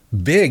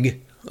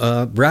big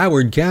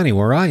Broward County,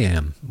 where I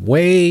am,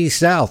 way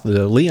south,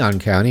 Leon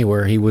County,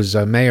 where he was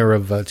mayor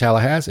of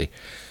Tallahassee,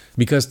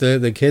 because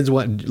the kids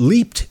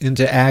leaped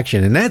into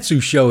action, and that's who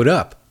showed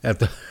up at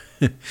the.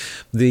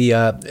 The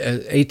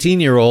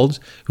 18-year-olds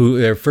who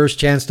their first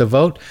chance to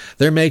vote,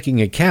 they're making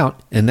it count,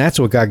 and that's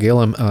what got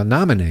Gillum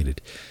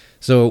nominated.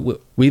 So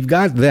we've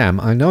got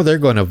them. I know they're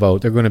going to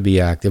vote. They're going to be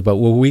active. But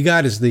what we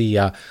got is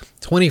the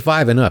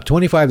 25 and up,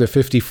 25 to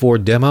 54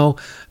 demo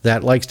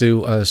that likes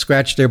to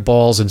scratch their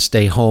balls and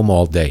stay home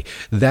all day.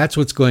 That's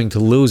what's going to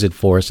lose it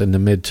for us in the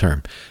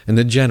midterm, in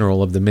the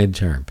general of the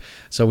midterm.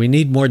 So we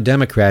need more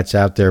Democrats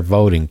out there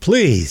voting.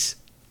 Please.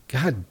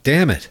 God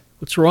damn it.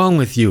 What's wrong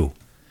with you?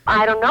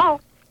 I don't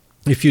know.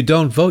 If you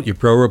don't vote, you're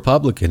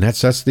pro-Republican.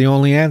 That's the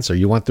only answer.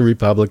 You want the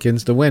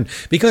Republicans to win.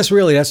 Because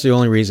really, that's the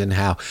only reason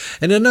how.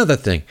 And another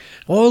thing,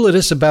 all of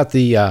this about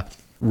the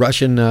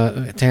Russian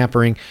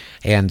tampering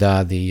and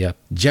the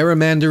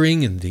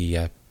gerrymandering and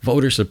the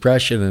voter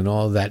suppression and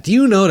all of that. Do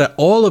you know that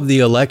all of the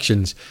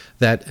elections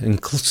that,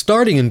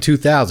 starting in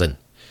 2000,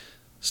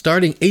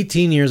 starting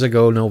 18 years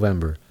ago,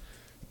 November,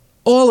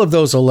 all of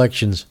those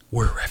elections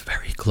were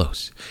very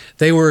close.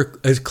 They were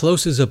as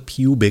close as a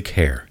pubic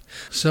hair.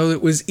 So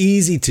it was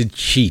easy to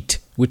cheat,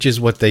 which is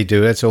what they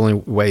do. That's the only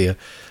way a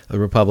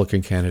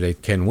Republican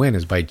candidate can win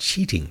is by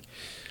cheating.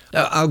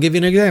 I'll give you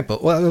an example.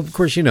 Well, of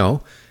course, you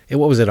know,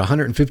 what was it,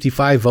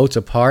 155 votes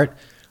apart?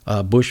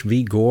 Bush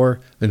v.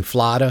 Gore, then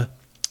Florida,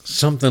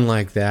 something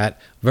like that.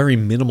 Very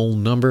minimal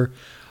number.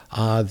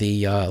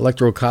 The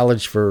Electoral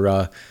College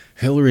for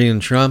Hillary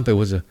and Trump, it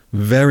was a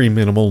very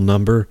minimal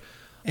number.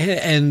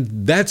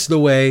 And that's the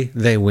way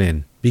they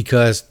win,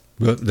 because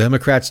the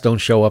Democrats don't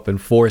show up in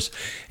force,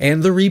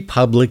 and the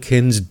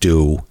Republicans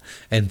do.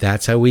 And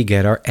that's how we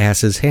get our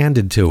asses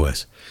handed to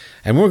us.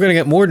 And we're going to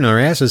get more than our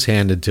asses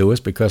handed to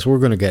us, because we're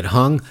going to get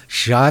hung,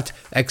 shot,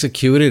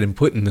 executed, and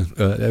put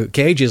in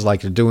cages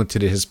like they're doing to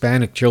the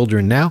Hispanic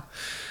children now.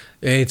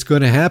 It's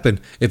going to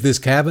happen if this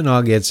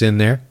Kavanaugh gets in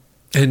there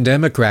and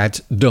Democrats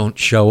don't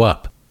show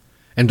up.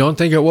 And don't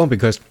think it won't,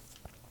 because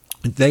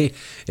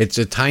it's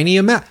a tiny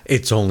amount.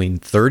 It's only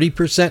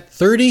 30%,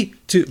 30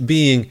 to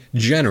being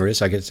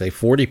generous. I could say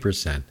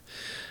 40%.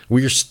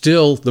 We're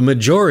still the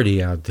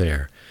majority out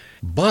there,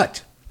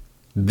 but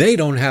they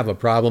don't have a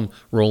problem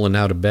rolling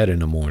out of bed in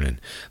the morning.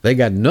 They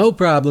got no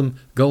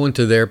problem going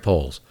to their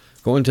polls,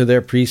 going to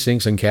their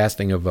precincts and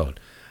casting a vote.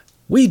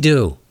 We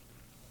do.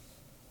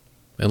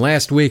 And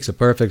last week's a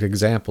perfect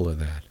example of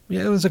that.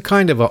 Yeah, it was a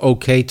kind of a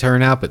okay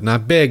turnout, but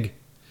not big.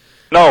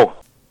 No.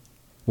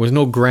 There was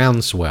no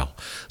groundswell.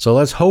 So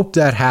let's hope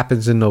that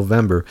happens in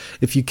November.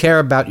 If you care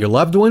about your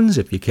loved ones,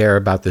 if you care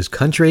about this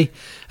country,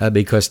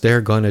 because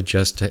they're going to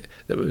just,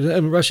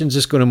 the Russians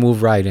just going to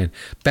move right in.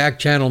 Back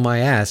channel my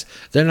ass.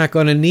 They're not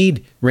going to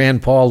need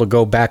Rand Paul to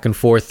go back and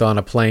forth on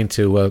a plane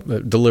to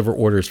deliver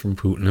orders from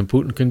Putin. And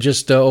Putin can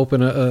just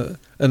open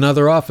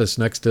another office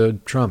next to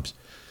Trump's.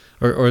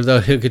 Or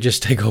he could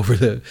just take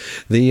over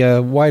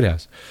the White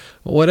House.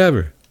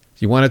 Whatever.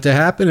 If you want it to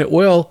happen, it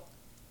will.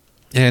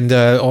 And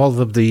all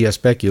of the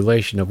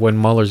speculation of when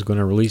Mueller's going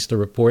to release the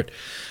report.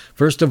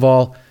 First of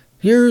all,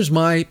 here's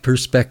my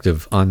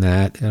perspective on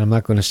that. And I'm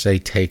not going to say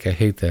take. I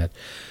hate that.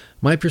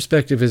 My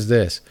perspective is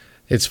this.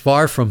 It's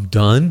far from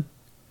done.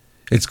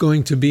 It's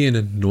going to be an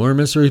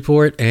enormous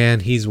report,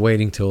 and he's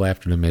waiting till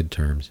after the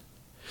midterms.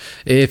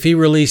 If he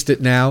released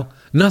it now,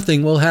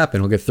 nothing will happen.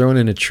 It'll get thrown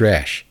in the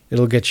trash.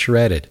 It'll get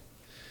shredded.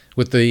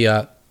 With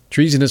the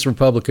treasonous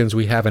Republicans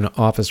we have in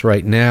office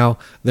right now,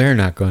 they're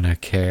not going to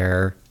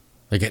care.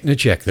 They're getting a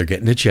check. They're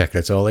getting a check.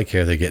 That's all they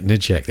care. They're getting a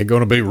check. They're going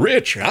to be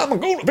rich. I'm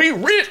going to be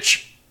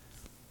rich.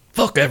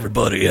 Fuck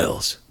everybody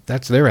else.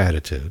 That's their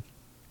attitude.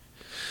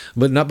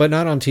 But not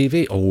on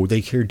TV. Oh,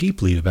 they care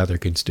deeply about their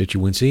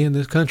constituency in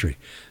this country.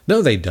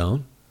 No, they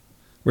don't.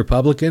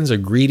 Republicans are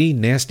greedy,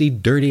 nasty,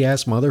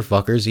 dirty-ass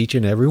motherfuckers, each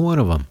and every one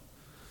of them.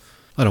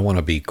 I don't want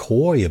to be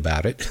coy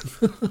about it.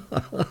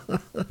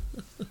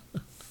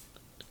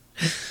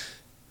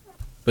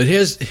 But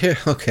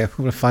okay, I'm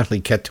going to finally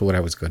get to what I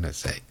was going to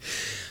say.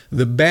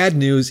 The bad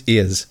news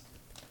is,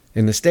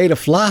 in the state of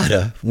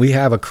Florida, we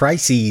have a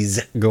crisis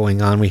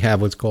going on. We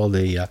have what's called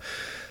a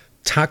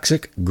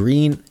toxic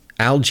green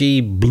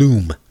algae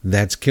bloom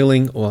that's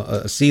killing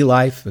sea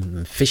life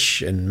and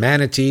fish and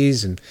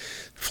manatees and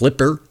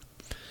flipper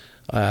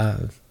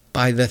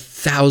by the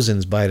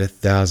thousands.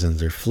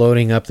 They're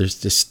floating up. They're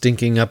just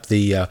stinking up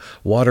the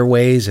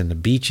waterways and the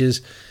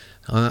beaches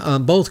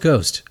on both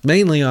coasts,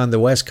 mainly on the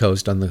west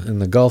coast in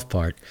the Gulf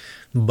part.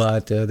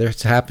 But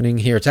it's happening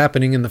here. It's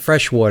happening in the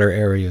freshwater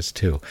areas,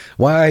 too.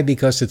 Why?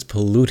 Because it's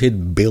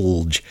polluted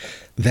bilge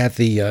that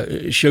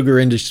the sugar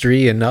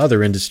industry and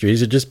other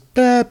industries are just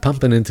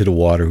pumping into the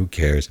water. Who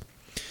cares?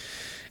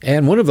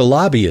 And one of the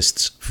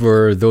lobbyists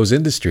for those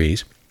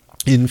industries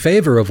in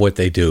favor of what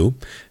they do,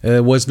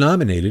 was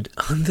nominated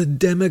on the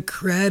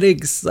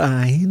Democratic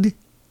side.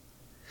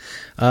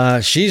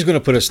 She's going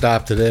to put a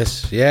stop to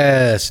this.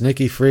 Yes,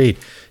 Nikki Fried.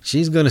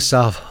 She's going to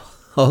solve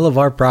all of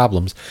our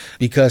problems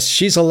because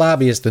she's a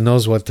lobbyist and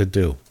knows what to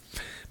do.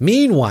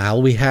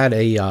 Meanwhile, we had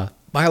a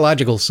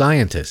biological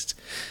scientist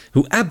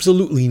who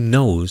absolutely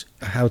knows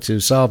how to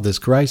solve this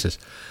crisis.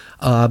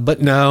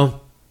 But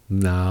no.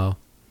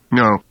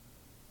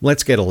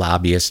 Let's get a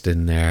lobbyist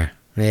in there.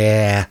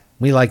 Yeah,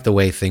 we like the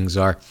way things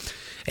are.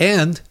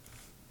 And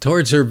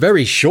towards her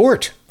very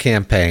short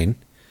campaign,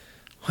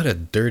 what a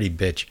dirty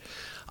bitch,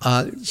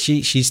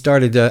 she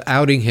started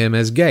outing him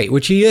as gay,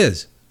 which he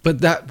is.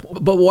 But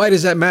why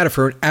does that matter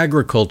for an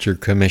agriculture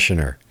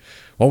commissioner?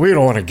 Well, we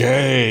don't want a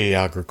gay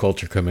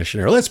agriculture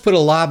commissioner. Let's put a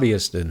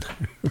lobbyist in.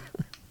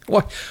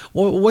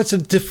 What's the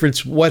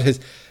difference what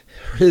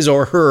his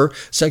or her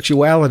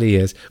sexuality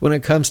is when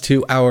it comes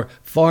to our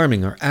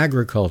farming, our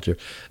agriculture?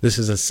 This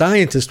is a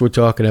scientist we're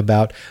talking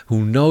about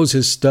who knows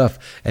his stuff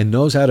and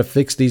knows how to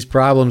fix these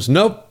problems.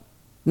 Nope.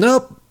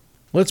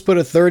 Let's put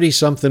a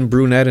 30-something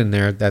brunette in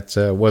there that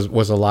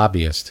was a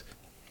lobbyist.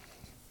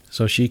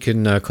 So she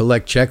can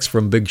collect checks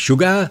from Big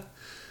Sugar,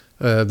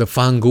 the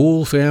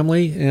Fangool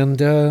family,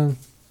 and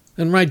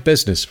write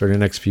business for the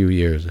next few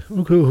years.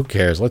 Who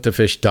cares? Let the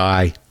fish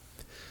die.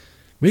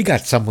 We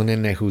got someone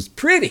in there who's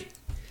pretty.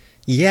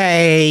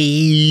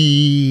 Yay!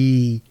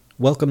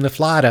 Welcome to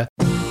Florida.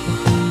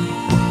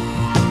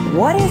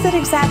 What is it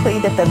exactly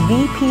that the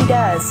VP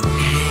does?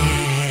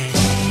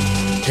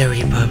 The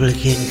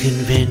Republican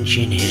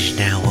convention is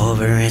now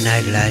over, and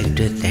I'd like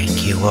to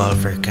thank you all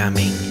for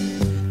coming.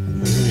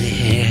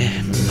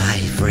 My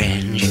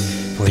friends,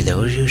 for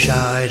those who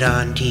saw it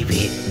on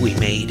TV, we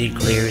made it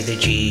clear the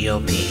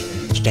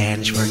GOP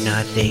stands for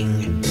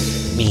nothing.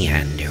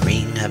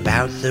 Meandering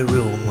about the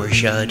room were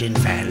shut-in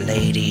fat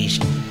ladies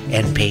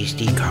and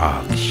pasty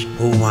cocks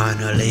who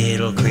want a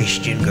little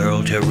Christian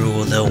girl to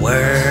rule the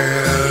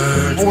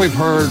world. What we've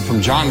heard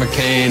from John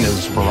McCain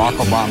is Barack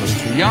Obama's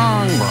too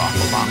young, Barack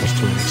Obama's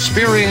too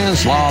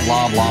inexperienced, blah,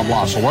 blah, blah,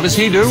 blah. So what does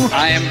he do?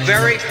 I am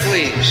very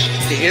pleased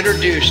to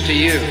introduce to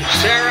you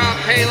Sarah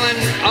Palin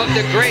of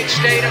the great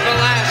state of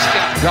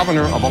Alaska.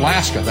 Governor of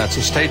Alaska. That's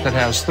a state that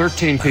has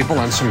 13 people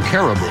and some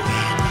caribou.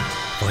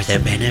 For the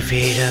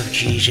benefit of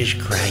Jesus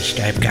Christ,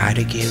 I've got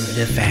to give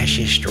the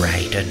fascist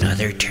right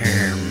another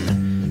term.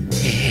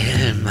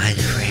 My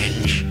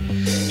friends,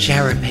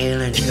 Sarah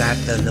Palin's got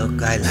the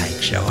look I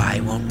like, so I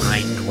won't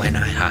mind when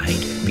I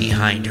hide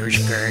behind her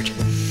skirt.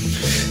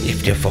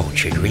 If the phone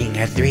should ring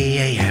at 3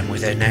 a.m.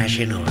 with a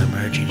national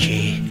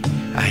emergency,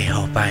 I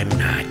hope I'm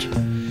not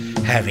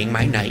having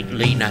my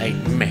nightly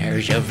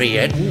nightmares of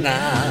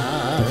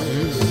Vietnam.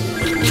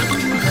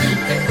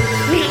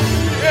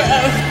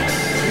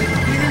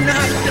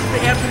 Not the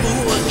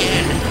bamboo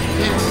again.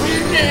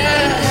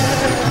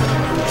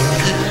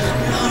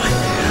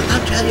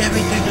 I'll tell you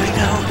everything I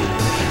know.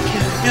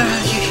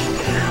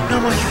 No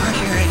more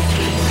torturing.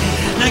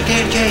 I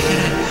can't take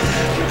it.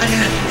 I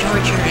have to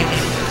torture it.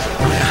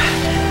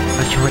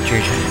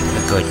 Torture's a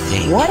good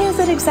thing. What is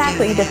it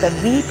exactly that the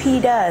VP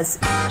does?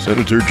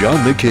 Senator John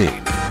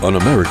McCain on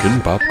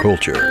American pop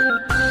culture.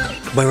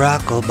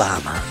 Barack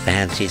Obama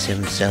fancies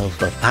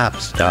himself a pop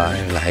star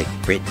like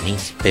Britney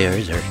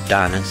Spears or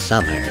Donna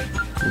Summer,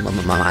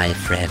 my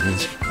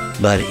friends.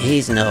 But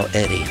he's no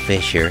Eddie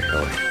Fisher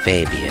or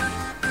Fabian.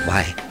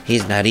 Why,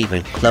 he's not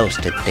even close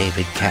to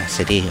David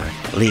Cassidy or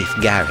Leif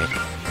Garrett.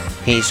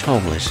 He's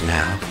homeless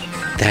now.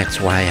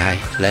 That's why I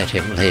let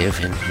him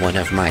live in one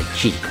of my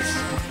Jeeps.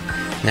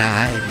 Now,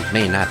 I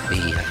may not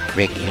be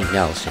Ricky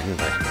Nelson,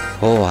 but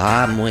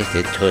I'm with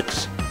it,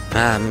 Toots.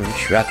 I'm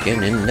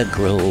trucking in the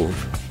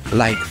groove.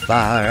 Like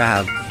far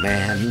out,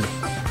 man.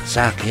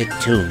 Sock it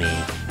to me.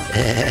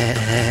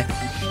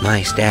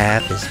 My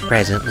staff is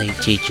presently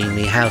teaching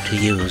me how to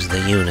use the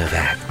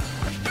UNIVAC.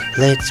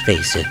 Let's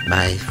face it,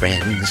 my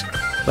friends.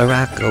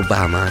 Barack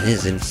Obama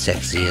isn't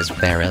sexy as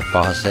Farrah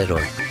Fawcett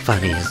or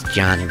funny as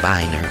John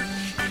Biner.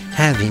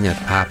 Having a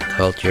pop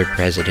culture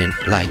president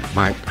like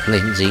Mark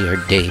Lindsay or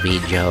Davy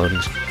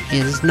Jones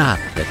is not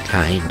the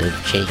kind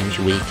of change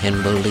we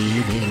can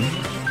believe in,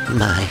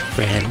 my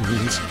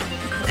friends.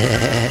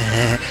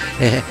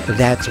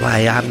 That's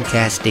why I'm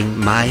casting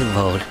my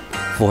vote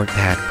for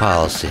Pat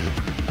Paulson,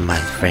 my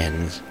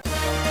friends.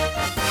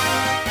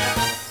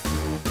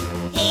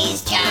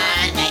 He's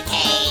John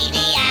McCain,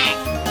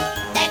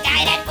 the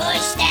guy that Bush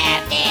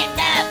stabbed in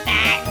the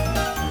back.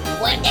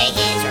 One day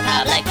he's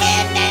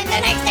Republican and the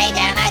next day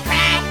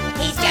Democrat.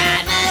 He's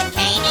John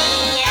McCain.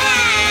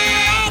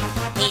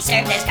 He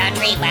served his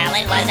country well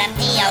and was a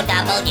POW.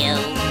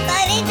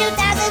 But in 2000,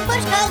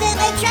 Bush called him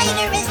a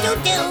traitorous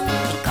doo-doo.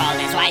 Called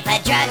his wife a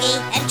druggie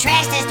and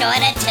trashed his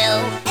daughter too.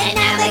 And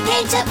now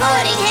McCain's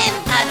supporting him,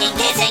 hugging,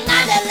 kissing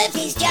on the lips.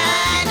 He's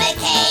John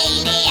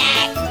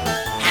McCainiac.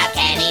 How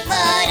can he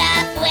put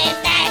up with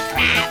that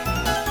crap?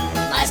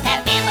 Must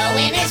have bimbo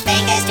in his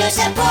fingers to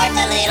support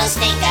the little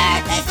stinker.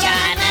 That's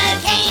John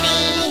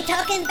McCain.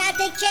 Talking about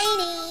Dick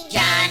Cheney.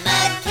 John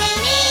McCainiac.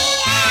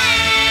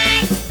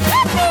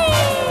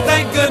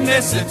 Thank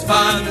goodness, it's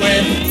fun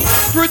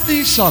with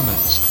Brittany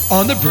Summers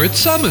on The Brit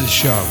Summers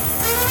Show.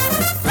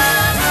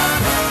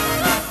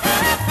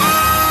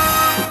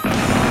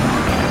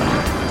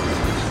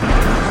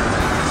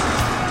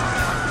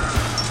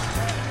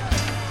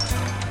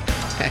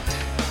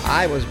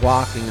 I was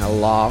walking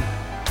along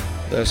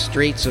the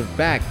streets of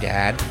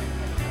Baghdad,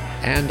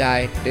 and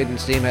I didn't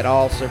seem at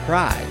all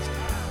surprised.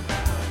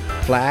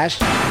 Flash,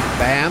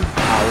 bam,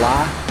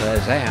 Allah,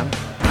 Azam,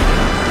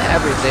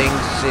 everything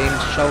seemed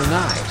so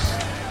nice.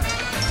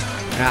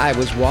 I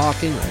was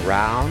walking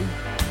around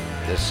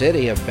the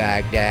city of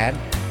Baghdad,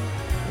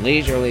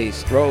 leisurely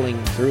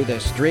strolling through the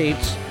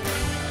streets,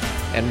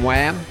 and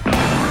wham,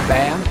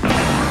 bam,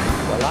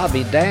 well, I'll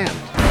be damned.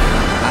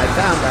 I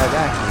found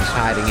Iraqis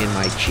hiding in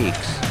my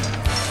cheeks.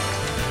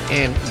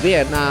 In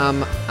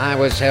Vietnam, I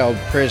was held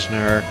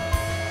prisoner.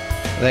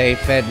 They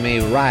fed me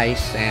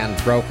rice and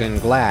broken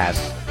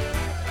glass.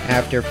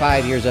 After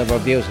 5 years of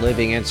abuse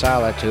living in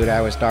solitude, I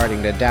was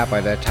starting to doubt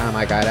by the time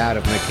I got out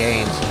of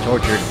McCain's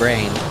tortured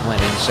brain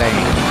went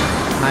insane.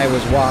 I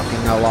was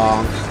walking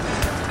along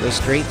the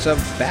streets of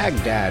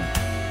Baghdad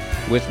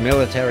with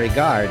military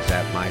guards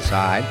at my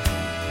side.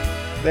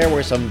 There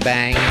were some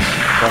bangs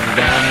from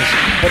guns,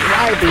 but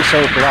why be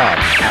so blunt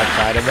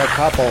outside of a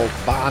couple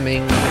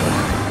bombing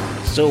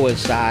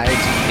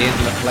suicides in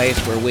the place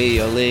where we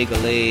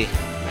illegally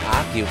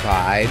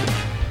occupied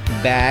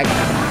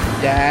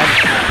Baghdad?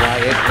 Why,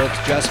 it looks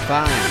just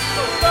fine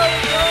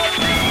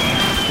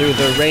through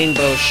the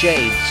rainbow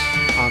shades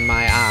on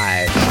my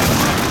eyes.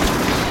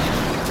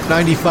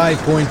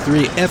 95.3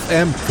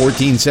 FM,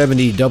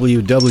 1470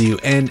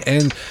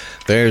 WWNN.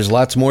 There's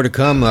lots more to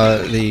come.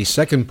 The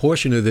second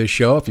portion of this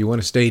show, if you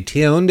want to stay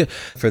tuned.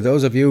 For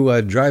those of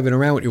you driving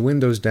around with your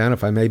windows down,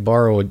 if I may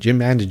borrow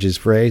Jim Andage's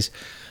phrase,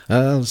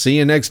 I'll see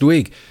you next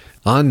week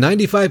on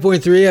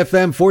 95.3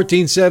 FM,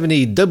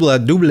 1470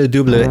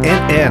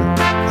 WWNN.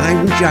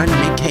 I'm John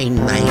McCain,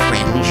 my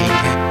friends,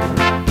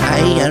 and I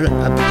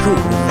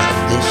approve of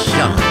this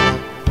song.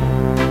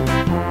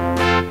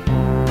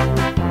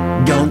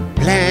 Don't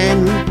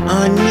plan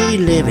on me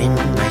living,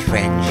 my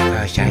friends,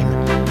 'cause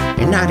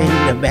I'm not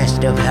in the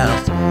best of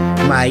health.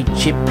 My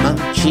chipmunk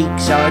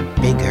cheeks are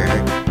bigger,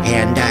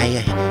 and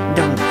I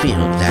don't feel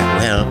that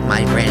well,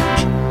 my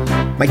friends.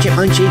 My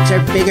chipmunk cheeks are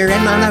bigger,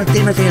 and I'm not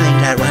feeling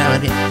that well.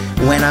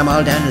 When I'm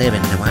all done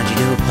living, I want you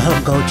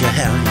to go to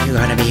hell. You're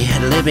gonna be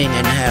living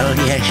in hell,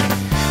 yes.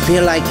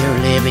 Feel like you're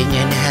living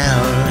in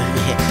hell.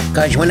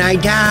 'Cause when I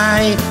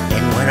die,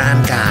 and when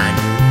I'm gone,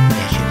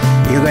 yes,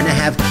 you're gonna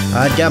have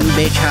a dumb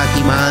bitch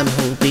hockey mom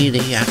who'll be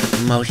the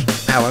most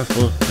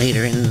powerful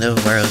leader in the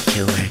world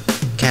to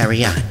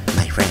carry on,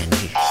 my friend.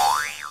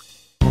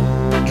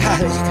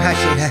 Gosh,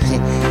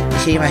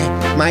 see,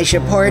 my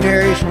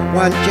supporters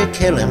want to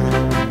kill him,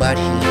 but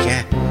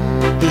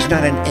he's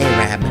not an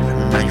Arab,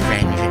 my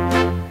friend.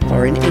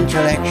 For an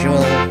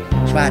intellectual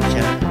spot,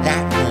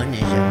 that one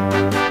is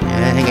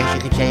I guess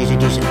you could say he's a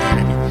decent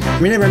man.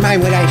 Never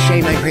mind what I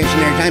say, my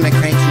prisoners. I'm a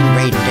cranky,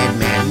 brain-dead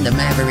man. The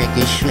maverick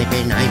is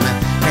slipping. I'm a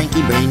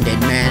cranky,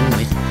 brain-dead man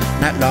with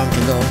not long to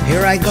go.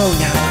 Here I go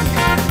now.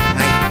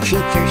 My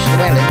cheeks are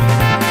swelling.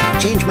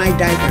 Change my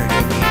diaper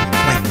and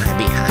wipe my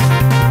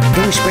behind.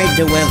 Don't spread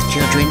the wealth,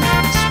 children.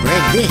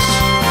 Spread this.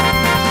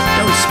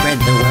 Don't spread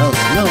the wealth.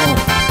 No,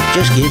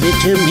 just give it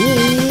to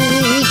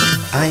me.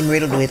 I'm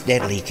riddled with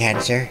deadly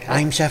cancer.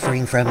 I'm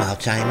suffering from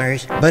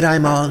Alzheimer's, but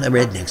I'm all the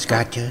rednecks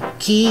got to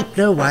keep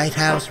the White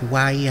House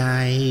white.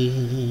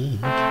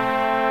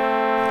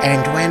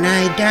 And when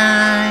I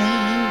die,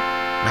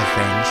 my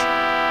friends,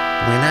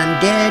 when I'm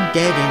dead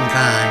and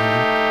gone,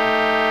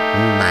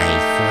 my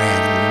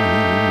friends,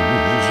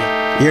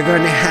 you're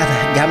gonna have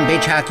a dumb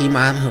bitch hockey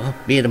mom who'll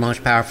be the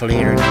most powerful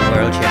leader in the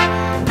world.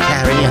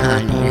 Carry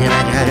on,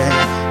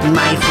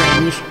 my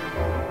friends.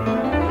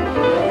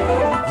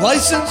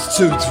 Licensed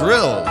to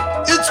thrill,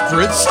 it's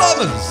Brit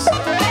Summers.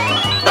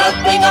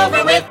 Bubbling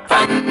over with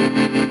fun.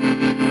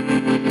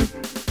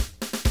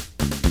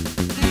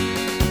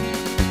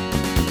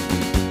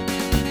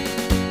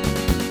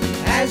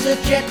 As a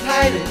jet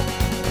pilot,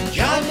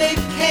 John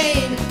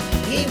McCain,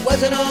 he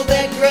wasn't all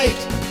that great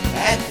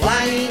at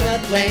flying a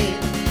plane.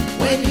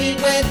 When he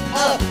went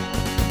up,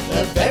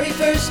 the very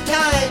first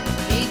time,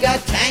 he got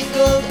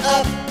tangled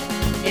up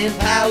in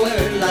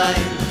power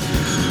lines.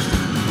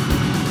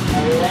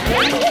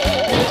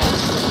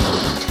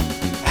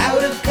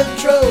 Out of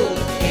control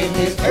in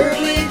his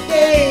early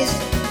days,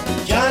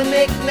 John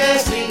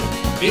McNasty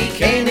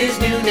became his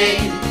new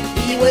name.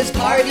 He was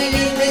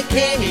partying with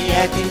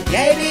Caniac and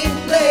getting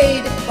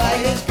played by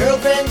his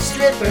girlfriend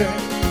stripper,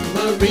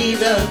 Marie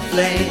the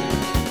Flame.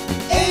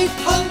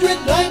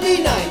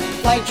 899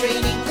 flight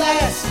training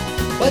class,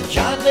 but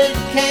John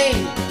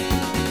McCain,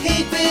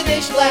 he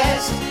finished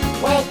last.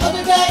 While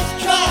other guys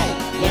tried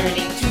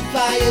learning to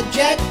fly a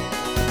jet,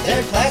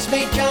 their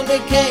classmate John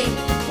McCain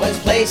was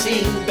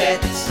placing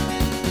bets.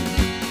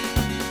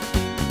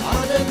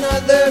 On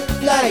another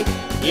flight,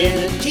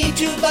 in a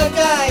T2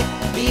 Buckeye,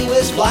 he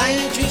was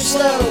flying too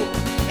slow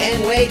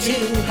and way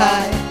too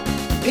high.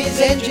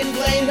 His engine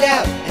flamed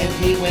out and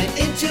he went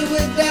into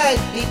a dive.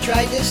 He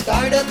tried to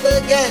start up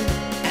again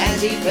as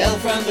he fell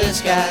from the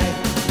sky.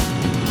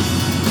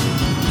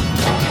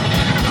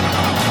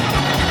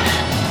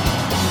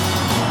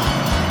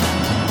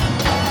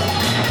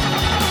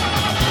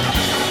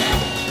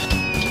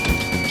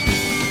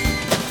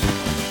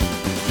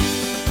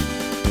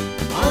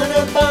 On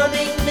a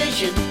bombing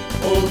mission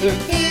over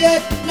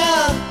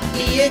Vietnam,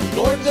 he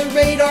ignored the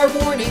radar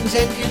warnings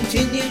and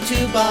continued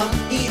to bomb.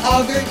 He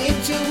augured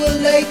into a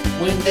lake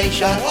when they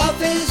shot off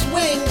his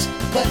wings,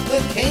 but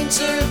McCain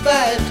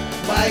survived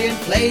by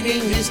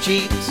inflating his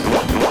cheeks.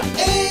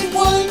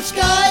 A1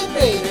 Sky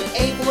Raider,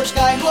 A4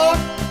 Skyhawk,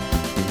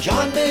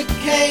 John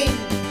McCain,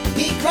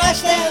 he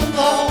crashed them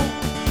all.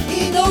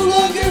 He no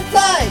longer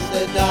flies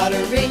the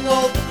doddering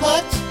old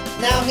putt.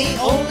 Now he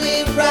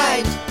only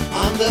rides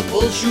on the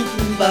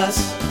bull-shooting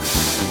bus.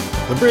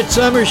 The Brit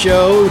Summer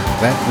Show,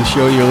 that's the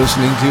show you're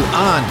listening to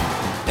on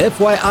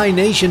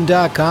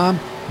FYINation.com,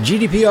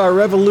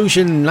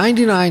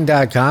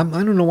 GDPRRevolution99.com.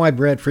 I don't know why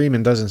Brad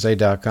Freeman doesn't say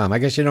 .com. I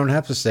guess you don't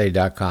have to say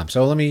 .com.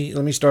 So let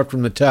me start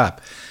from the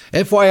top.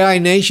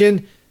 FYI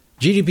Nation,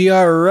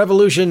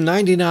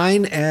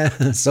 GDPRRevolution99, and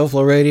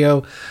SoFlo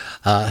Radio.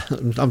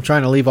 I'm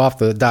trying to leave off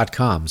the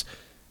 .coms.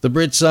 The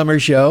Brit Summer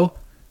Show,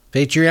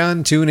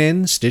 Patreon,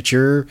 TuneIn,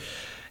 Stitcher,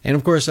 and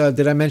of course,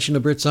 did I mention the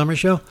Brit Summer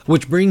Show?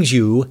 Which brings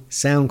you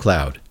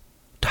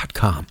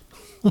SoundCloud.com.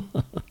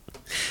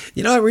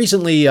 You know, I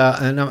recently,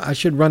 and I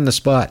should run the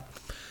spot.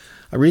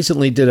 I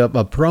recently did a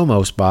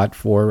promo spot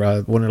for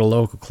one of the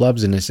local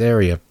clubs in this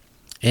area.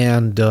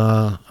 And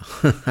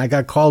I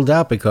got called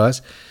out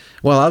because,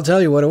 well, I'll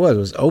tell you what it was. It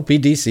was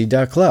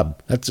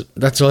opdc.club.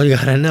 That's all you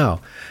got to know.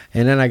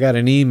 And then I got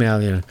an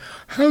email, you know,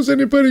 how's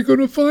anybody going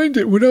to find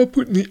it without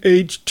putting the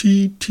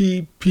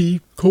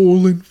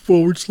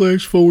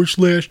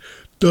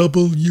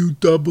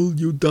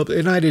http://www.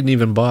 And I didn't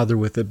even bother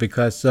with it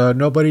because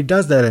nobody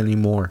does that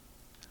anymore.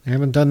 I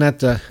haven't done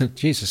that,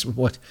 Jesus,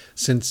 what,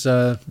 since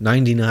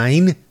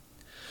 99?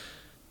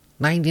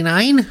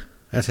 99?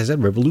 As I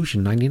said,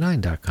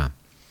 revolution99.com.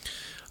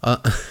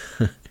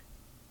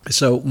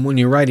 So when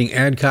you're writing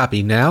ad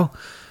copy now,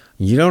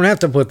 you don't have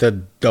to put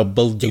the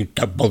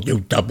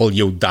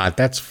www.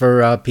 That's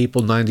for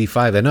people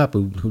 95 and up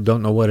who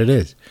don't know what it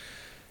is.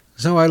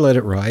 So I let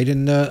it ride,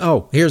 and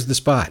here's the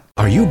spot.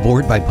 Are you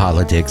bored by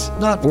politics?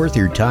 Not worth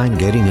your time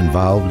getting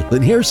involved?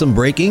 Then here's some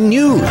breaking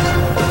news.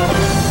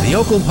 The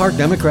Oakland Park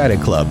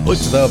Democratic Club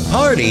puts the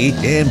party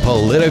in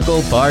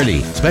political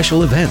party.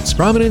 Special events,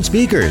 prominent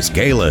speakers,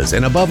 galas,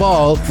 and above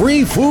all,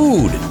 free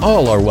food.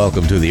 All are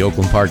welcome to the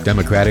Oakland Park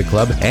Democratic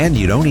Club, and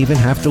you don't even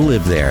have to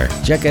live there.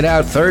 Check it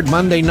out third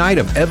Monday night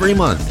of every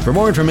month. For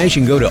more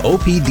information, go to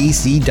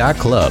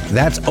opdc.club.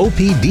 That's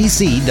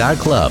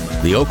opdc.club.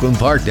 The Oakland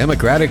Park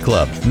Democratic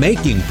Club,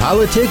 making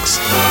politics.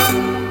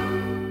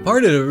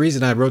 Part of the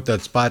reason I wrote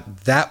that spot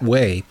that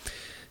way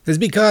is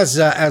because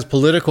as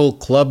political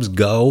clubs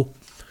go,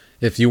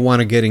 if you want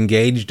to get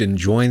engaged and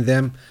join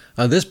them,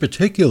 this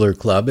particular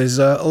club is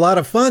a lot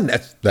of fun.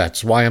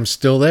 That's why I'm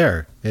still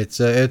there. It's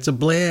a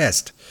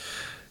blast.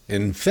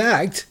 In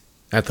fact,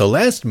 at the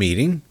last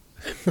meeting,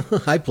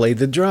 I played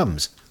the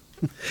drums.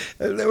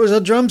 There was a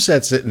drum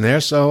set sitting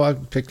there, so I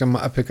pick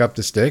up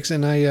the sticks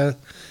and I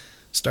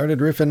started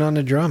riffing on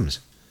the drums.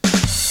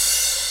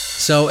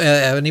 So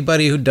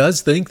anybody who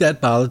does think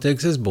that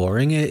politics is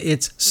boring,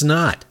 it's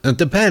not. It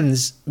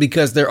depends,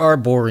 because there are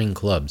boring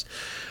clubs.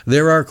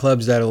 There are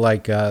clubs that are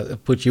like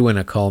put you in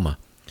a coma.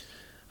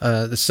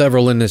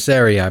 Several in this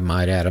area, I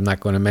might add. I'm not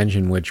going to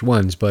mention which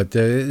ones, but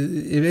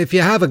if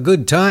you have a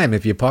good time,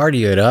 if you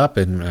party it up,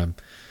 and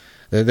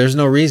there's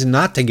no reason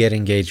not to get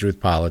engaged with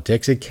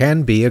politics, it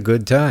can be a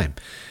good time.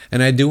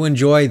 And I do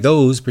enjoy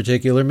those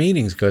particular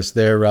meetings because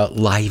they're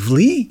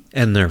lively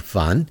and they're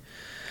fun.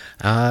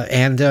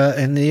 And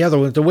the other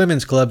ones, the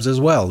women's clubs as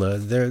well.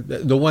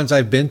 The ones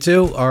I've been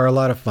to are a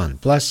lot of fun.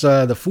 Plus,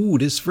 the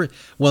food is free.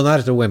 Well, not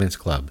at the women's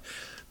club,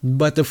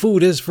 but the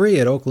food is free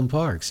at Oakland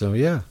Park. So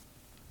yeah,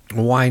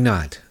 why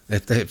not?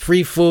 If they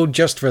free food,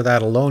 just for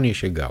that alone, you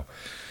should go.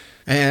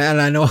 And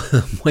I know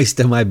I'm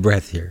wasting my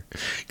breath here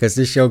because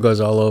this show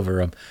goes all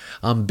over.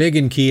 I'm big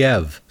in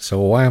Kiev, so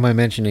why am I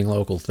mentioning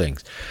local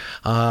things?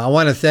 I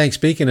want to thank,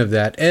 speaking of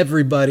that,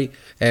 everybody,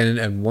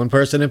 and one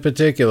person in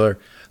particular.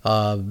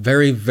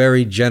 Very,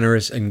 very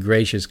generous and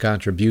gracious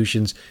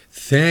contributions.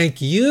 Thank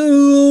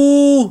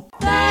you!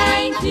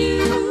 Thank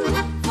you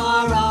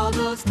for all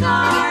those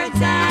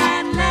cards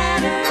and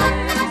letters.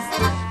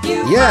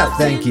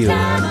 Thank you.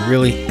 It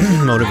really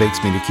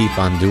motivates me to keep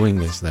on doing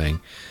this thing.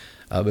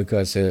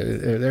 Because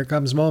there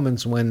comes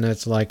moments when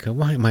it's like,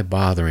 why am I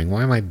bothering?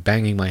 Why am I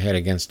banging my head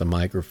against the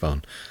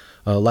microphone?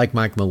 Like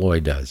Mike Malloy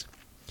does.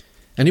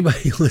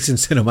 Anybody who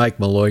listens to the Mike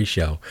Malloy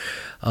show,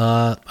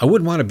 I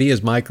wouldn't want to be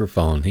his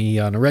microphone. He,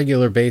 on a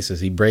regular basis,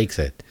 he breaks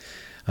it.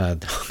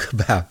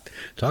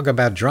 Talk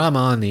about drama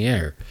on the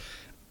air.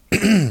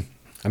 I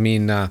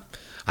mean,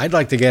 I'd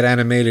like to get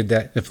animated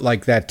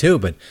like that too,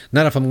 but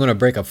not if I'm going to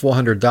break a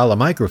 $400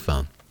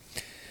 microphone.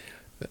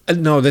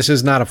 No, this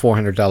is not a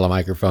 $400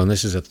 microphone.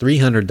 This is a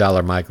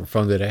 $300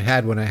 microphone that I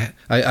had when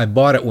I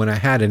bought it when I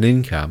had an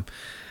income,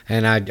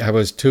 and I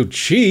was too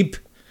cheap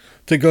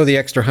to go the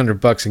extra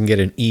 $100 and get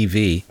an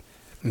EV.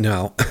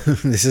 No,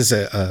 this is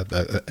an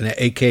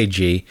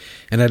AKG,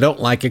 and I don't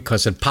like it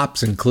because it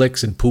pops and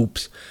clicks and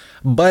poops,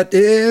 but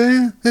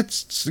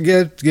it's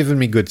giving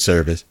me good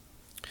service.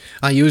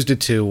 I used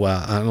it to,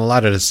 on a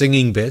lot of the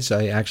singing bits,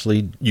 I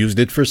actually used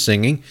it for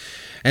singing.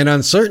 And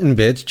on certain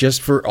bits,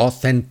 just for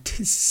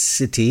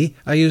authenticity,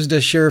 I used a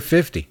Shure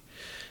 50,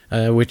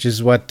 which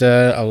is what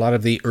a lot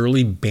of the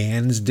early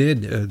bands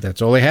did.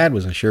 That's all they had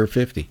was a Shure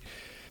 50.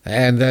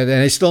 And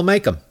they still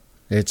make them.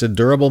 It's a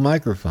durable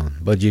microphone,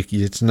 but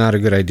it's not a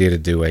good idea to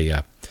do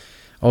a...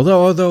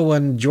 Although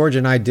when George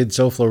and I did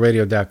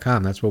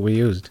SoFloRadio.com, that's what we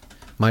used.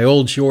 My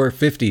old Shure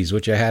 50s,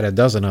 which I had a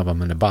dozen of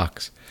them in a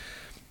box.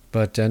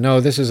 But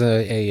no, this is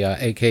a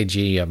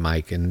AKG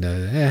mic,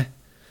 and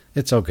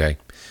it's okay.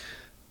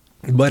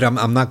 But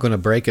I'm not going to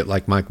break it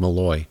like Mike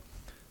Malloy.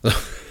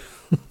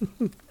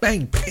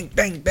 Bang, bang,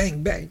 bang,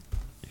 bang, bang.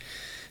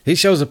 He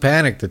shows a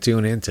panic to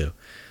tune into.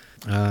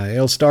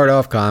 He'll start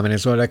off calm, and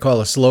it's what I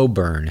call a slow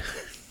burn.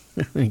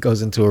 He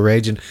goes into a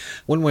rage, and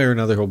one way or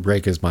another, he'll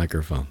break his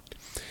microphone.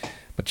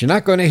 But you're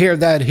not going to hear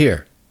that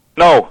here.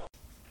 No.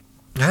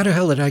 How the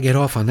hell did I get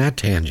off on that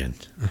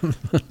tangent?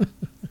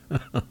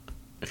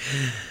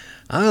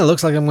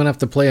 Looks like I'm going to have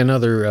to play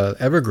another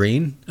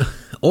Evergreen.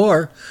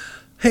 Or...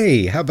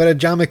 hey, how about a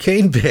John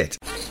McCain bit?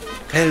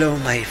 Hello,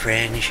 my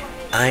friends.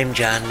 I'm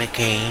John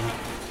McCain,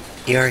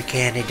 your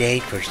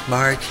candidate for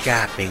smart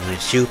shopping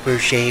with Super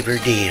Shaver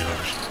deals.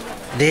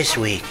 This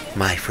week,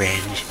 my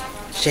friends,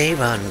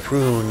 save on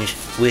prunes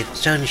with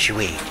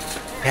Sunsweet,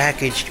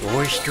 packaged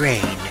or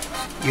strained.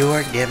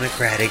 Your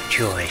democratic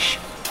choice.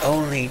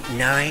 Only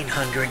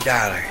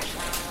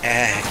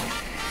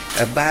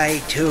 $900. Buy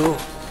two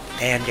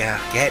and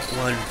get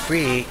one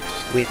free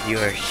with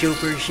your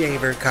Super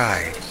Shaver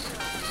card.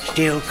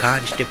 Still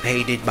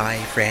constipated, my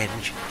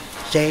friends?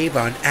 Save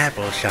on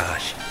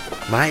applesauce.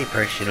 My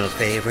personal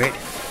favorite,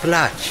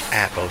 Plot's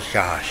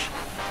applesauce.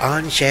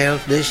 On sale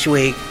this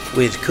week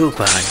with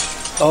coupon.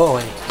 Oh,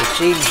 and it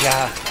seems,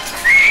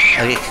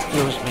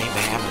 excuse me,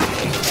 ma'am.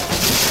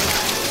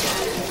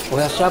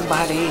 Will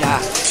somebody,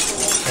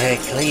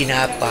 clean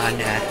up on,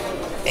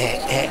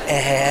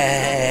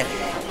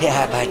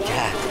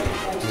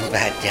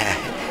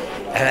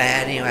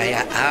 anyway,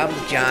 I'm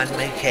John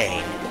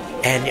McCain.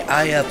 And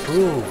I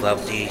approve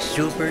of the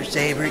Super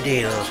Saver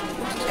deals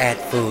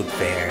at Food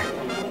Fair.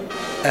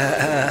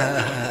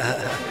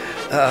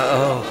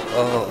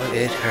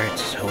 It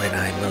hurts when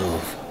I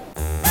move.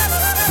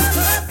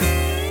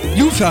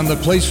 You found the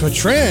place for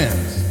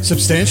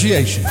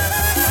transubstantiation.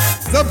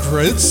 The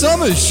Brit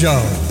Summers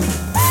Show.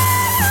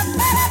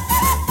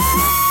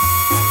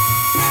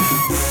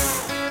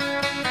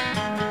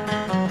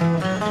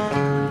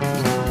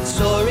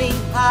 Soaring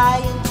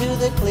high into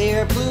the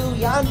clear blue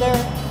yonder,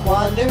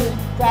 wandered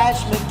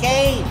Crash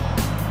McCain,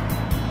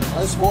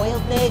 a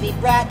spoiled Navy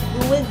brat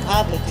who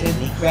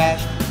incompetently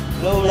crashed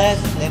no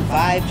less than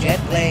 5 jet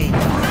planes.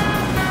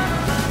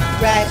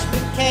 Crash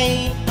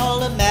McCain,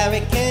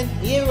 all-American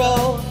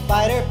hero,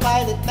 fighter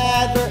pilot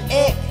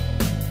maverick.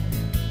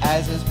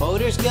 As his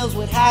motor skills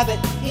would have it,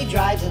 he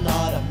drives an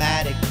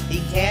automatic. He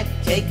can't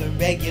take a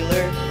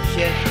regular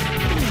ship.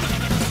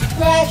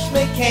 Crash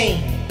McCain,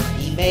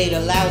 he made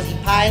a lousy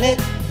pilot.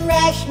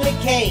 Crash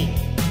McCain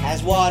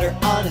has water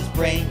on his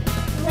brain.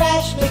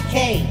 Crash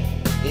McCain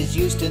is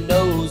used to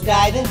nose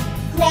diving.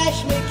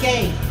 Crash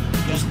McCain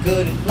just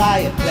couldn't fly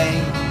a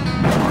plane.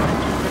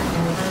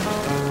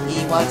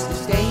 He wants to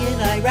stay in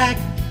Iraq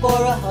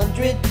for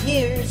 100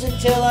 years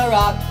until our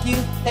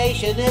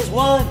occupation is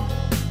won.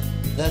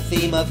 The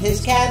theme of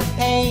his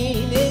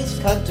campaign is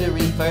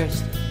country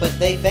first, but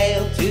they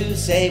fail to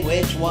say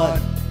which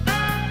one.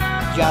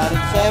 John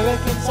and Sarah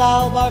can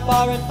solve our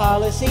foreign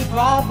policy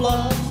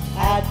problems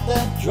at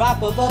the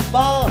drop of a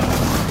bomb.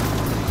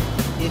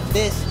 If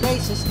this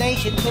racist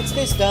nation puts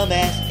this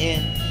dumbass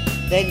in,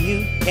 then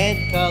you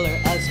can color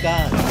us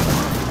gone.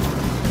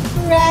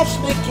 Crash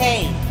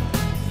McCain,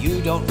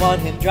 you don't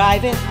want him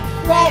driving.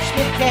 Crash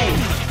McCain,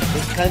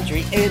 this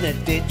country in a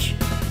ditch.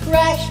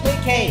 Crash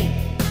McCain,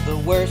 the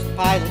worst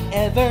pilot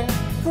ever.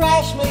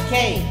 Crash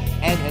McCain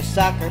and his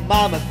soccer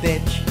mama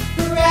bitch.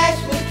 Crash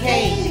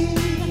McCain,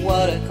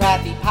 what a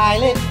crappy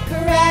pilot.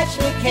 Crash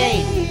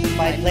McCain,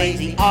 my planes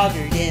he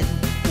augured in.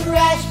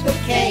 Crash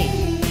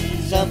McCain,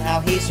 somehow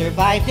he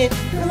survived it.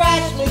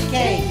 Crash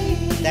McCain,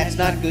 that's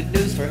not good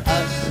news for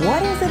us.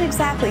 What is it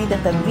exactly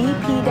that the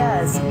VP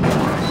does?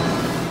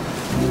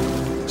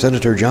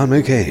 Senator John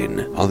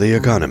McCain on the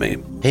economy.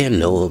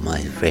 Hello,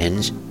 my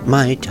friends.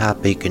 My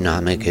top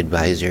economic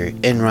advisor,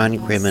 Enron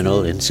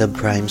criminal and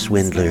subprime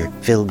swindler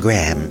Phil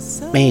Graham,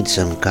 made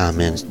some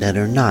comments that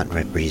are not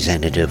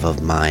representative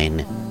of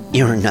mine.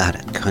 You're not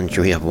a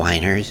country of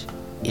whiners.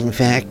 In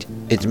fact,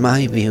 it's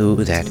my view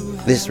that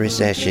this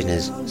recession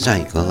is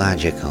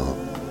psychological,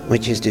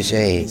 which is to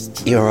say,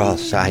 you're all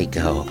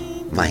psycho,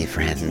 my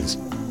friends.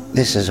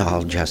 This is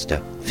all just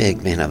a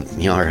figment of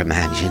your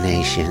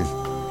imagination.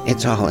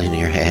 It's all in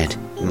your head,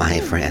 my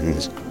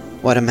friends.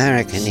 What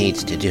America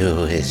needs to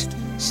do is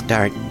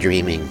start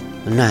dreaming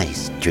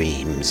nice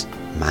dreams,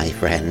 my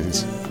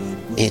friends.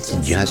 It's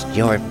just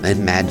your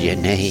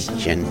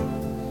imagination.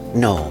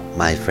 No,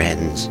 my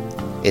friends,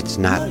 it's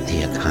not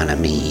the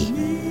economy.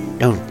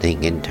 Don't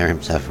think in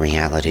terms of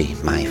reality,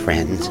 my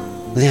friends.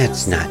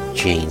 That's not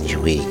change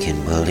we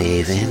can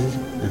believe in.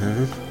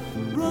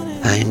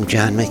 I'm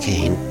John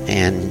McCain,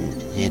 and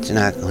it's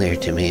not clear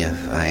to me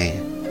if I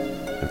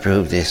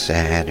approve this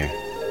ad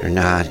or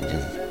not.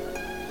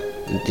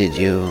 Did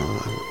you?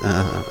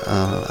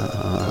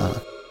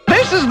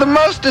 This is the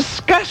most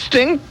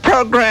disgusting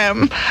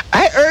program.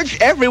 I urge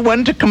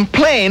everyone to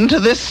complain to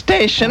this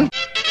station.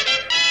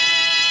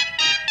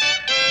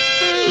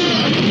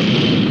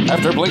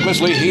 After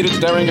blinklessly heated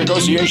staring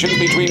negotiations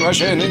between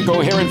Russia and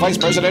incoherent vice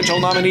presidential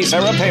nominee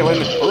Sarah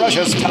Palin,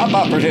 Russia's top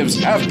operatives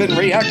have been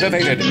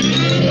reactivated.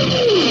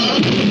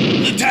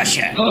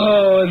 Natasha!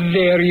 Oh,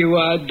 there you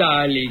are,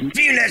 darling.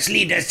 Fearless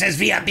leader says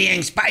we are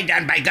being spied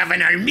on by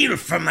Governor Milf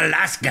from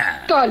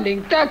Alaska.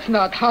 Darling, that's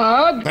not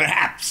hard.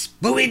 Perhaps,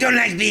 but we don't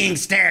like being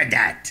stared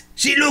at.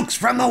 She looks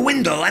from a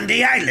window on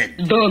the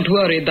island. Don't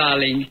worry,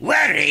 darling.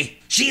 Worry?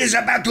 She is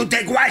about to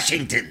take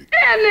Washington.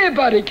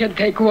 Anybody can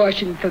take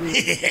Washington.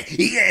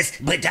 Yes,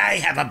 but I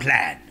have a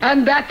plan.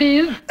 And that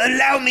is?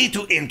 Allow me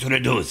to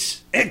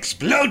introduce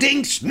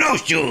Exploding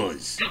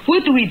Snowshoes.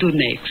 What do we do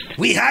next?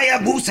 We hire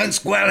Moose and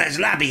Squirrel as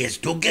lobbyists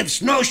to give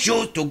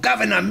snowshoes to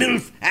Governor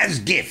Milf as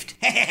gift.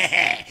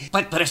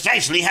 But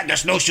precisely how the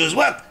snowshoes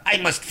work, I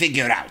must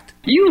figure out.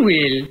 You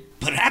will.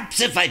 Perhaps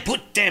if I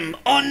put them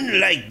on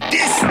like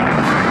this.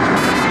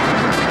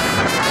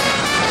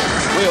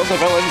 Will the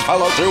villains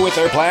follow through with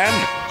their plan?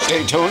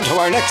 Stay tuned to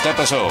our next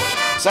episode.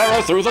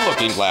 Sarah Through the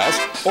Looking Glass,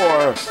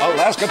 or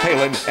Alaska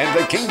Palin and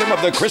the Kingdom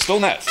of the Crystal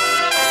Meth.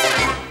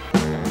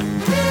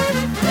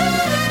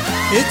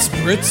 It's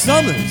Brit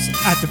Summers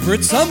at the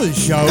Brit Summers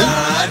Show.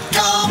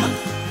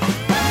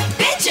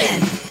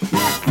 Bitchin'!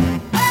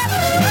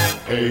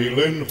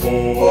 Palin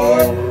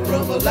whore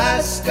from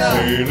Alaska.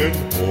 Palin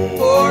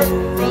whore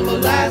from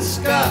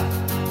Alaska.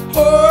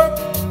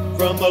 Whore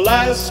from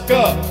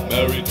Alaska,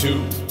 married to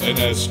an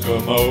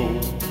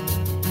Eskimo.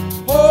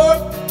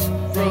 Whore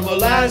from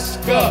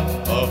Alaska,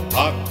 a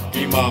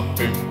hockey mom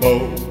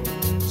bimbo.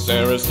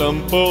 Sarah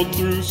stumbled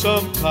through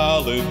some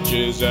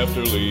colleges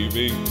after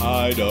leaving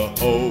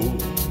Idaho.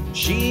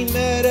 She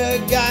met a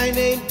guy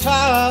named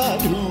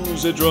Todd,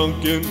 who's a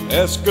drunken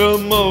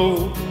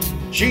Eskimo.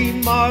 She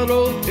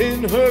modeled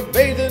in her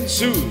bathing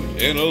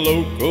suit in a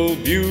local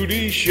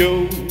beauty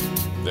show.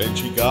 Then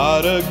she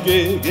got a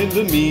gig in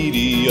the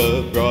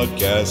media,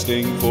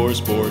 broadcasting for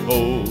sport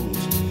holes.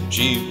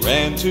 She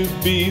ran to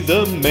be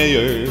the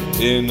mayor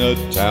in a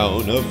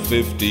town of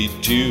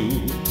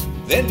 52.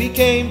 Then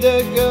became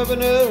the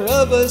governor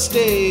of a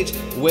state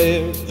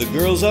where the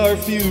girls are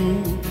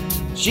few.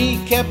 She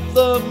kept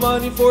the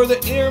money for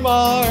the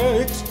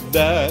earmarks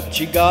that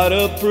she got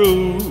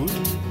approved.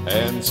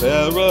 And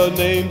Sarah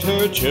named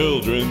her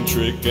children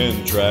Trick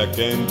and Track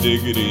and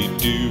Diggity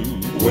Doo.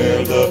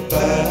 Where the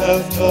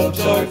bathtubs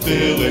are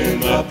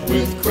filling up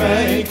with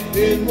crank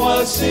in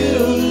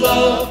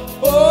Wasilla.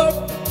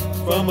 Or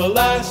from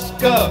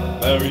Alaska,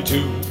 married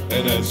to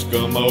an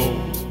Eskimo.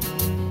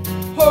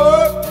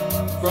 Or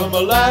from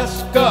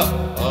Alaska,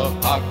 a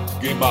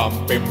hockey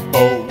mom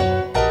bimbo.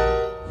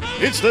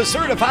 It's the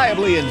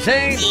certifiably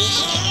insane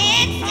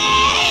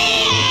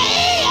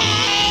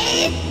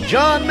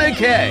John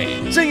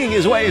McCain, singing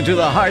his way into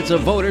the hearts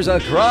of voters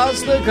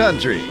across the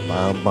country.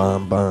 Bum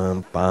bum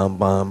bum bum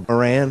bum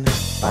Iran.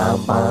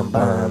 Bum bum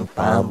bum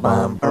bum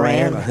bum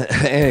Iran.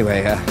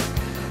 Anyway,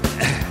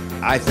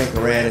 I think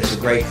Iran is a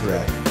great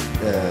threat.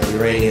 The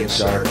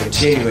Iranians are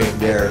continuing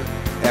their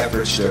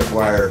efforts to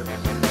acquire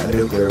a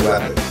nuclear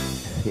weapon.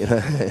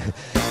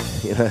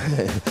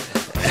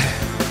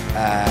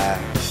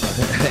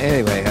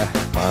 Anyway,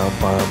 bum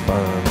bum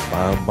bum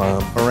bum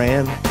bum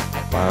Iran.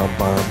 Bum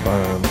bum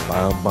bum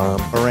bum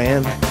bum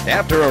Iran.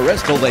 After a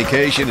restful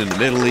vacation in the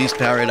Middle East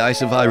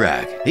paradise of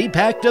Iraq, he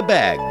packed a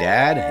bag,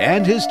 Dad,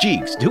 and his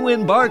cheeks to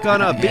embark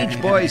on a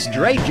Beach Boys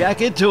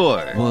straitjacket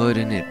tour.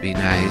 Wouldn't it be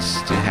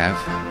nice to have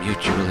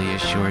mutually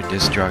assured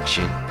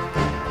destruction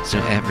so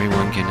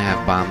everyone can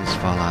have bombs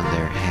fall on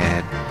their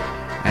head?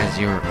 As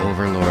your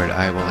overlord,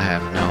 I will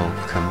have no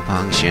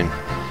compunction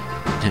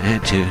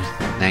to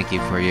thank you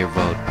for your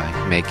vote by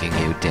making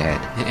you dead.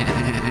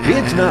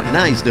 It's not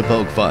nice to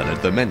poke fun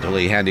at the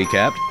mentally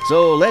handicapped,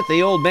 so let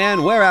the old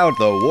man wear out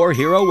the war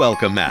hero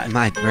welcome mat.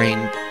 My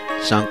brain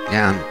sunk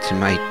down to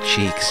my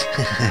cheeks,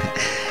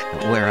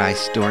 where I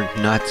stored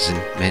nuts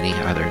and many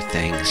other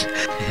things.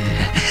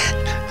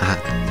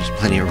 There's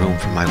plenty of room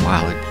for my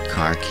wallet,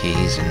 car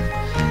keys,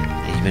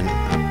 and even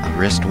a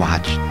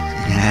wristwatch.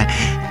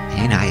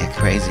 Ain't I a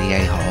crazy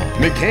a-hole?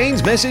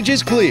 McCain's message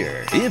is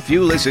clear if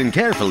you listen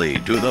carefully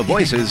to the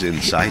voices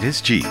inside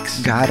his cheeks.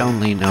 God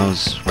only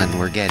knows when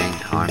we're getting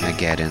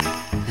Armageddon.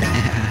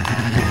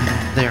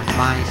 They're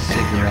my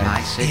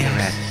cigarettes. They're my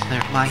cigarettes.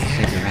 They're my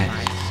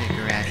cigarettes.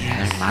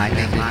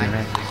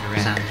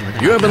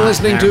 You have been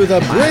listening to the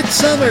Brit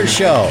Summer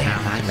Show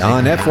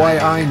on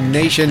FYI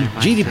Nation,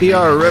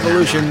 GDPR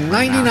Revolution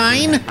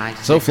 99,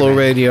 SoFlo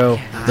Radio,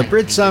 the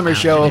Brit Summer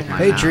Show,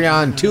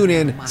 Patreon,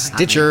 TuneIn,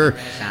 Stitcher,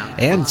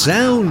 and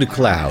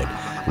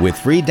SoundCloud, with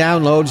free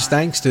downloads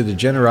thanks to the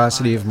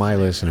generosity of my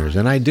listeners.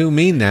 And I do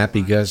mean that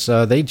because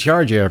they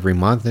charge you every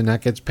month, and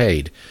that gets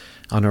paid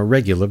on a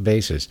regular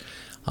basis.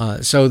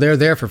 So they're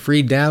there for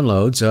free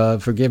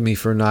downloads. Forgive me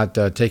for not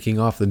taking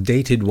off the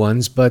dated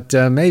ones, but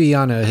maybe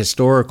on a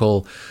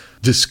historical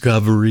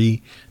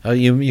discovery,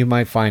 you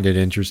might find it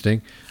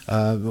interesting.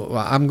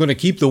 I'm going to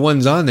keep the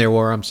ones on there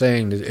where I'm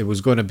saying that it was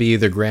going to be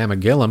either Graham or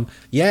Gillum.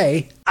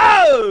 Yay!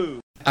 Oh!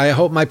 I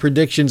hope my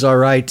predictions are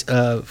right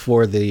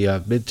for the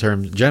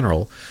midterm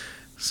general.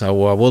 So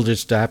we'll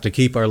just have to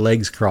keep our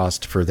legs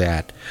crossed for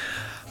that.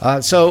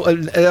 So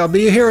I'll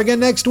be here again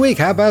next week.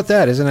 How about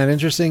that? Isn't that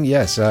interesting?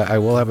 Yes, I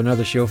will have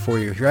another show for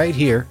you right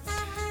here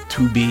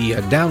to be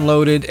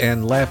downloaded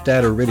and laughed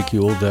at or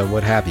ridiculed,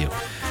 what have you.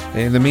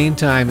 In the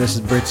meantime, this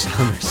is Brit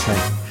Summers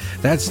saying,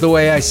 that's the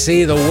way I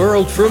see the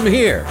world from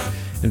here.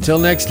 Until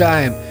next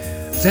time,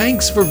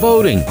 thanks for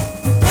voting.